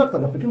 allora, dimmi una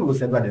cosa, perché non lo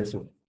segui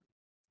adesso?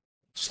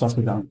 Sto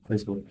aspettando,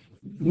 questo.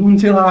 Non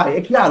ce l'hai,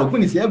 è chiaro,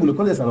 quindi segui le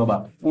cose, sta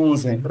roba. Non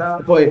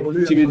sembra. Poi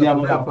ci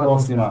vediamo alla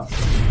prossima,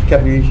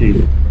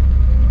 capisci?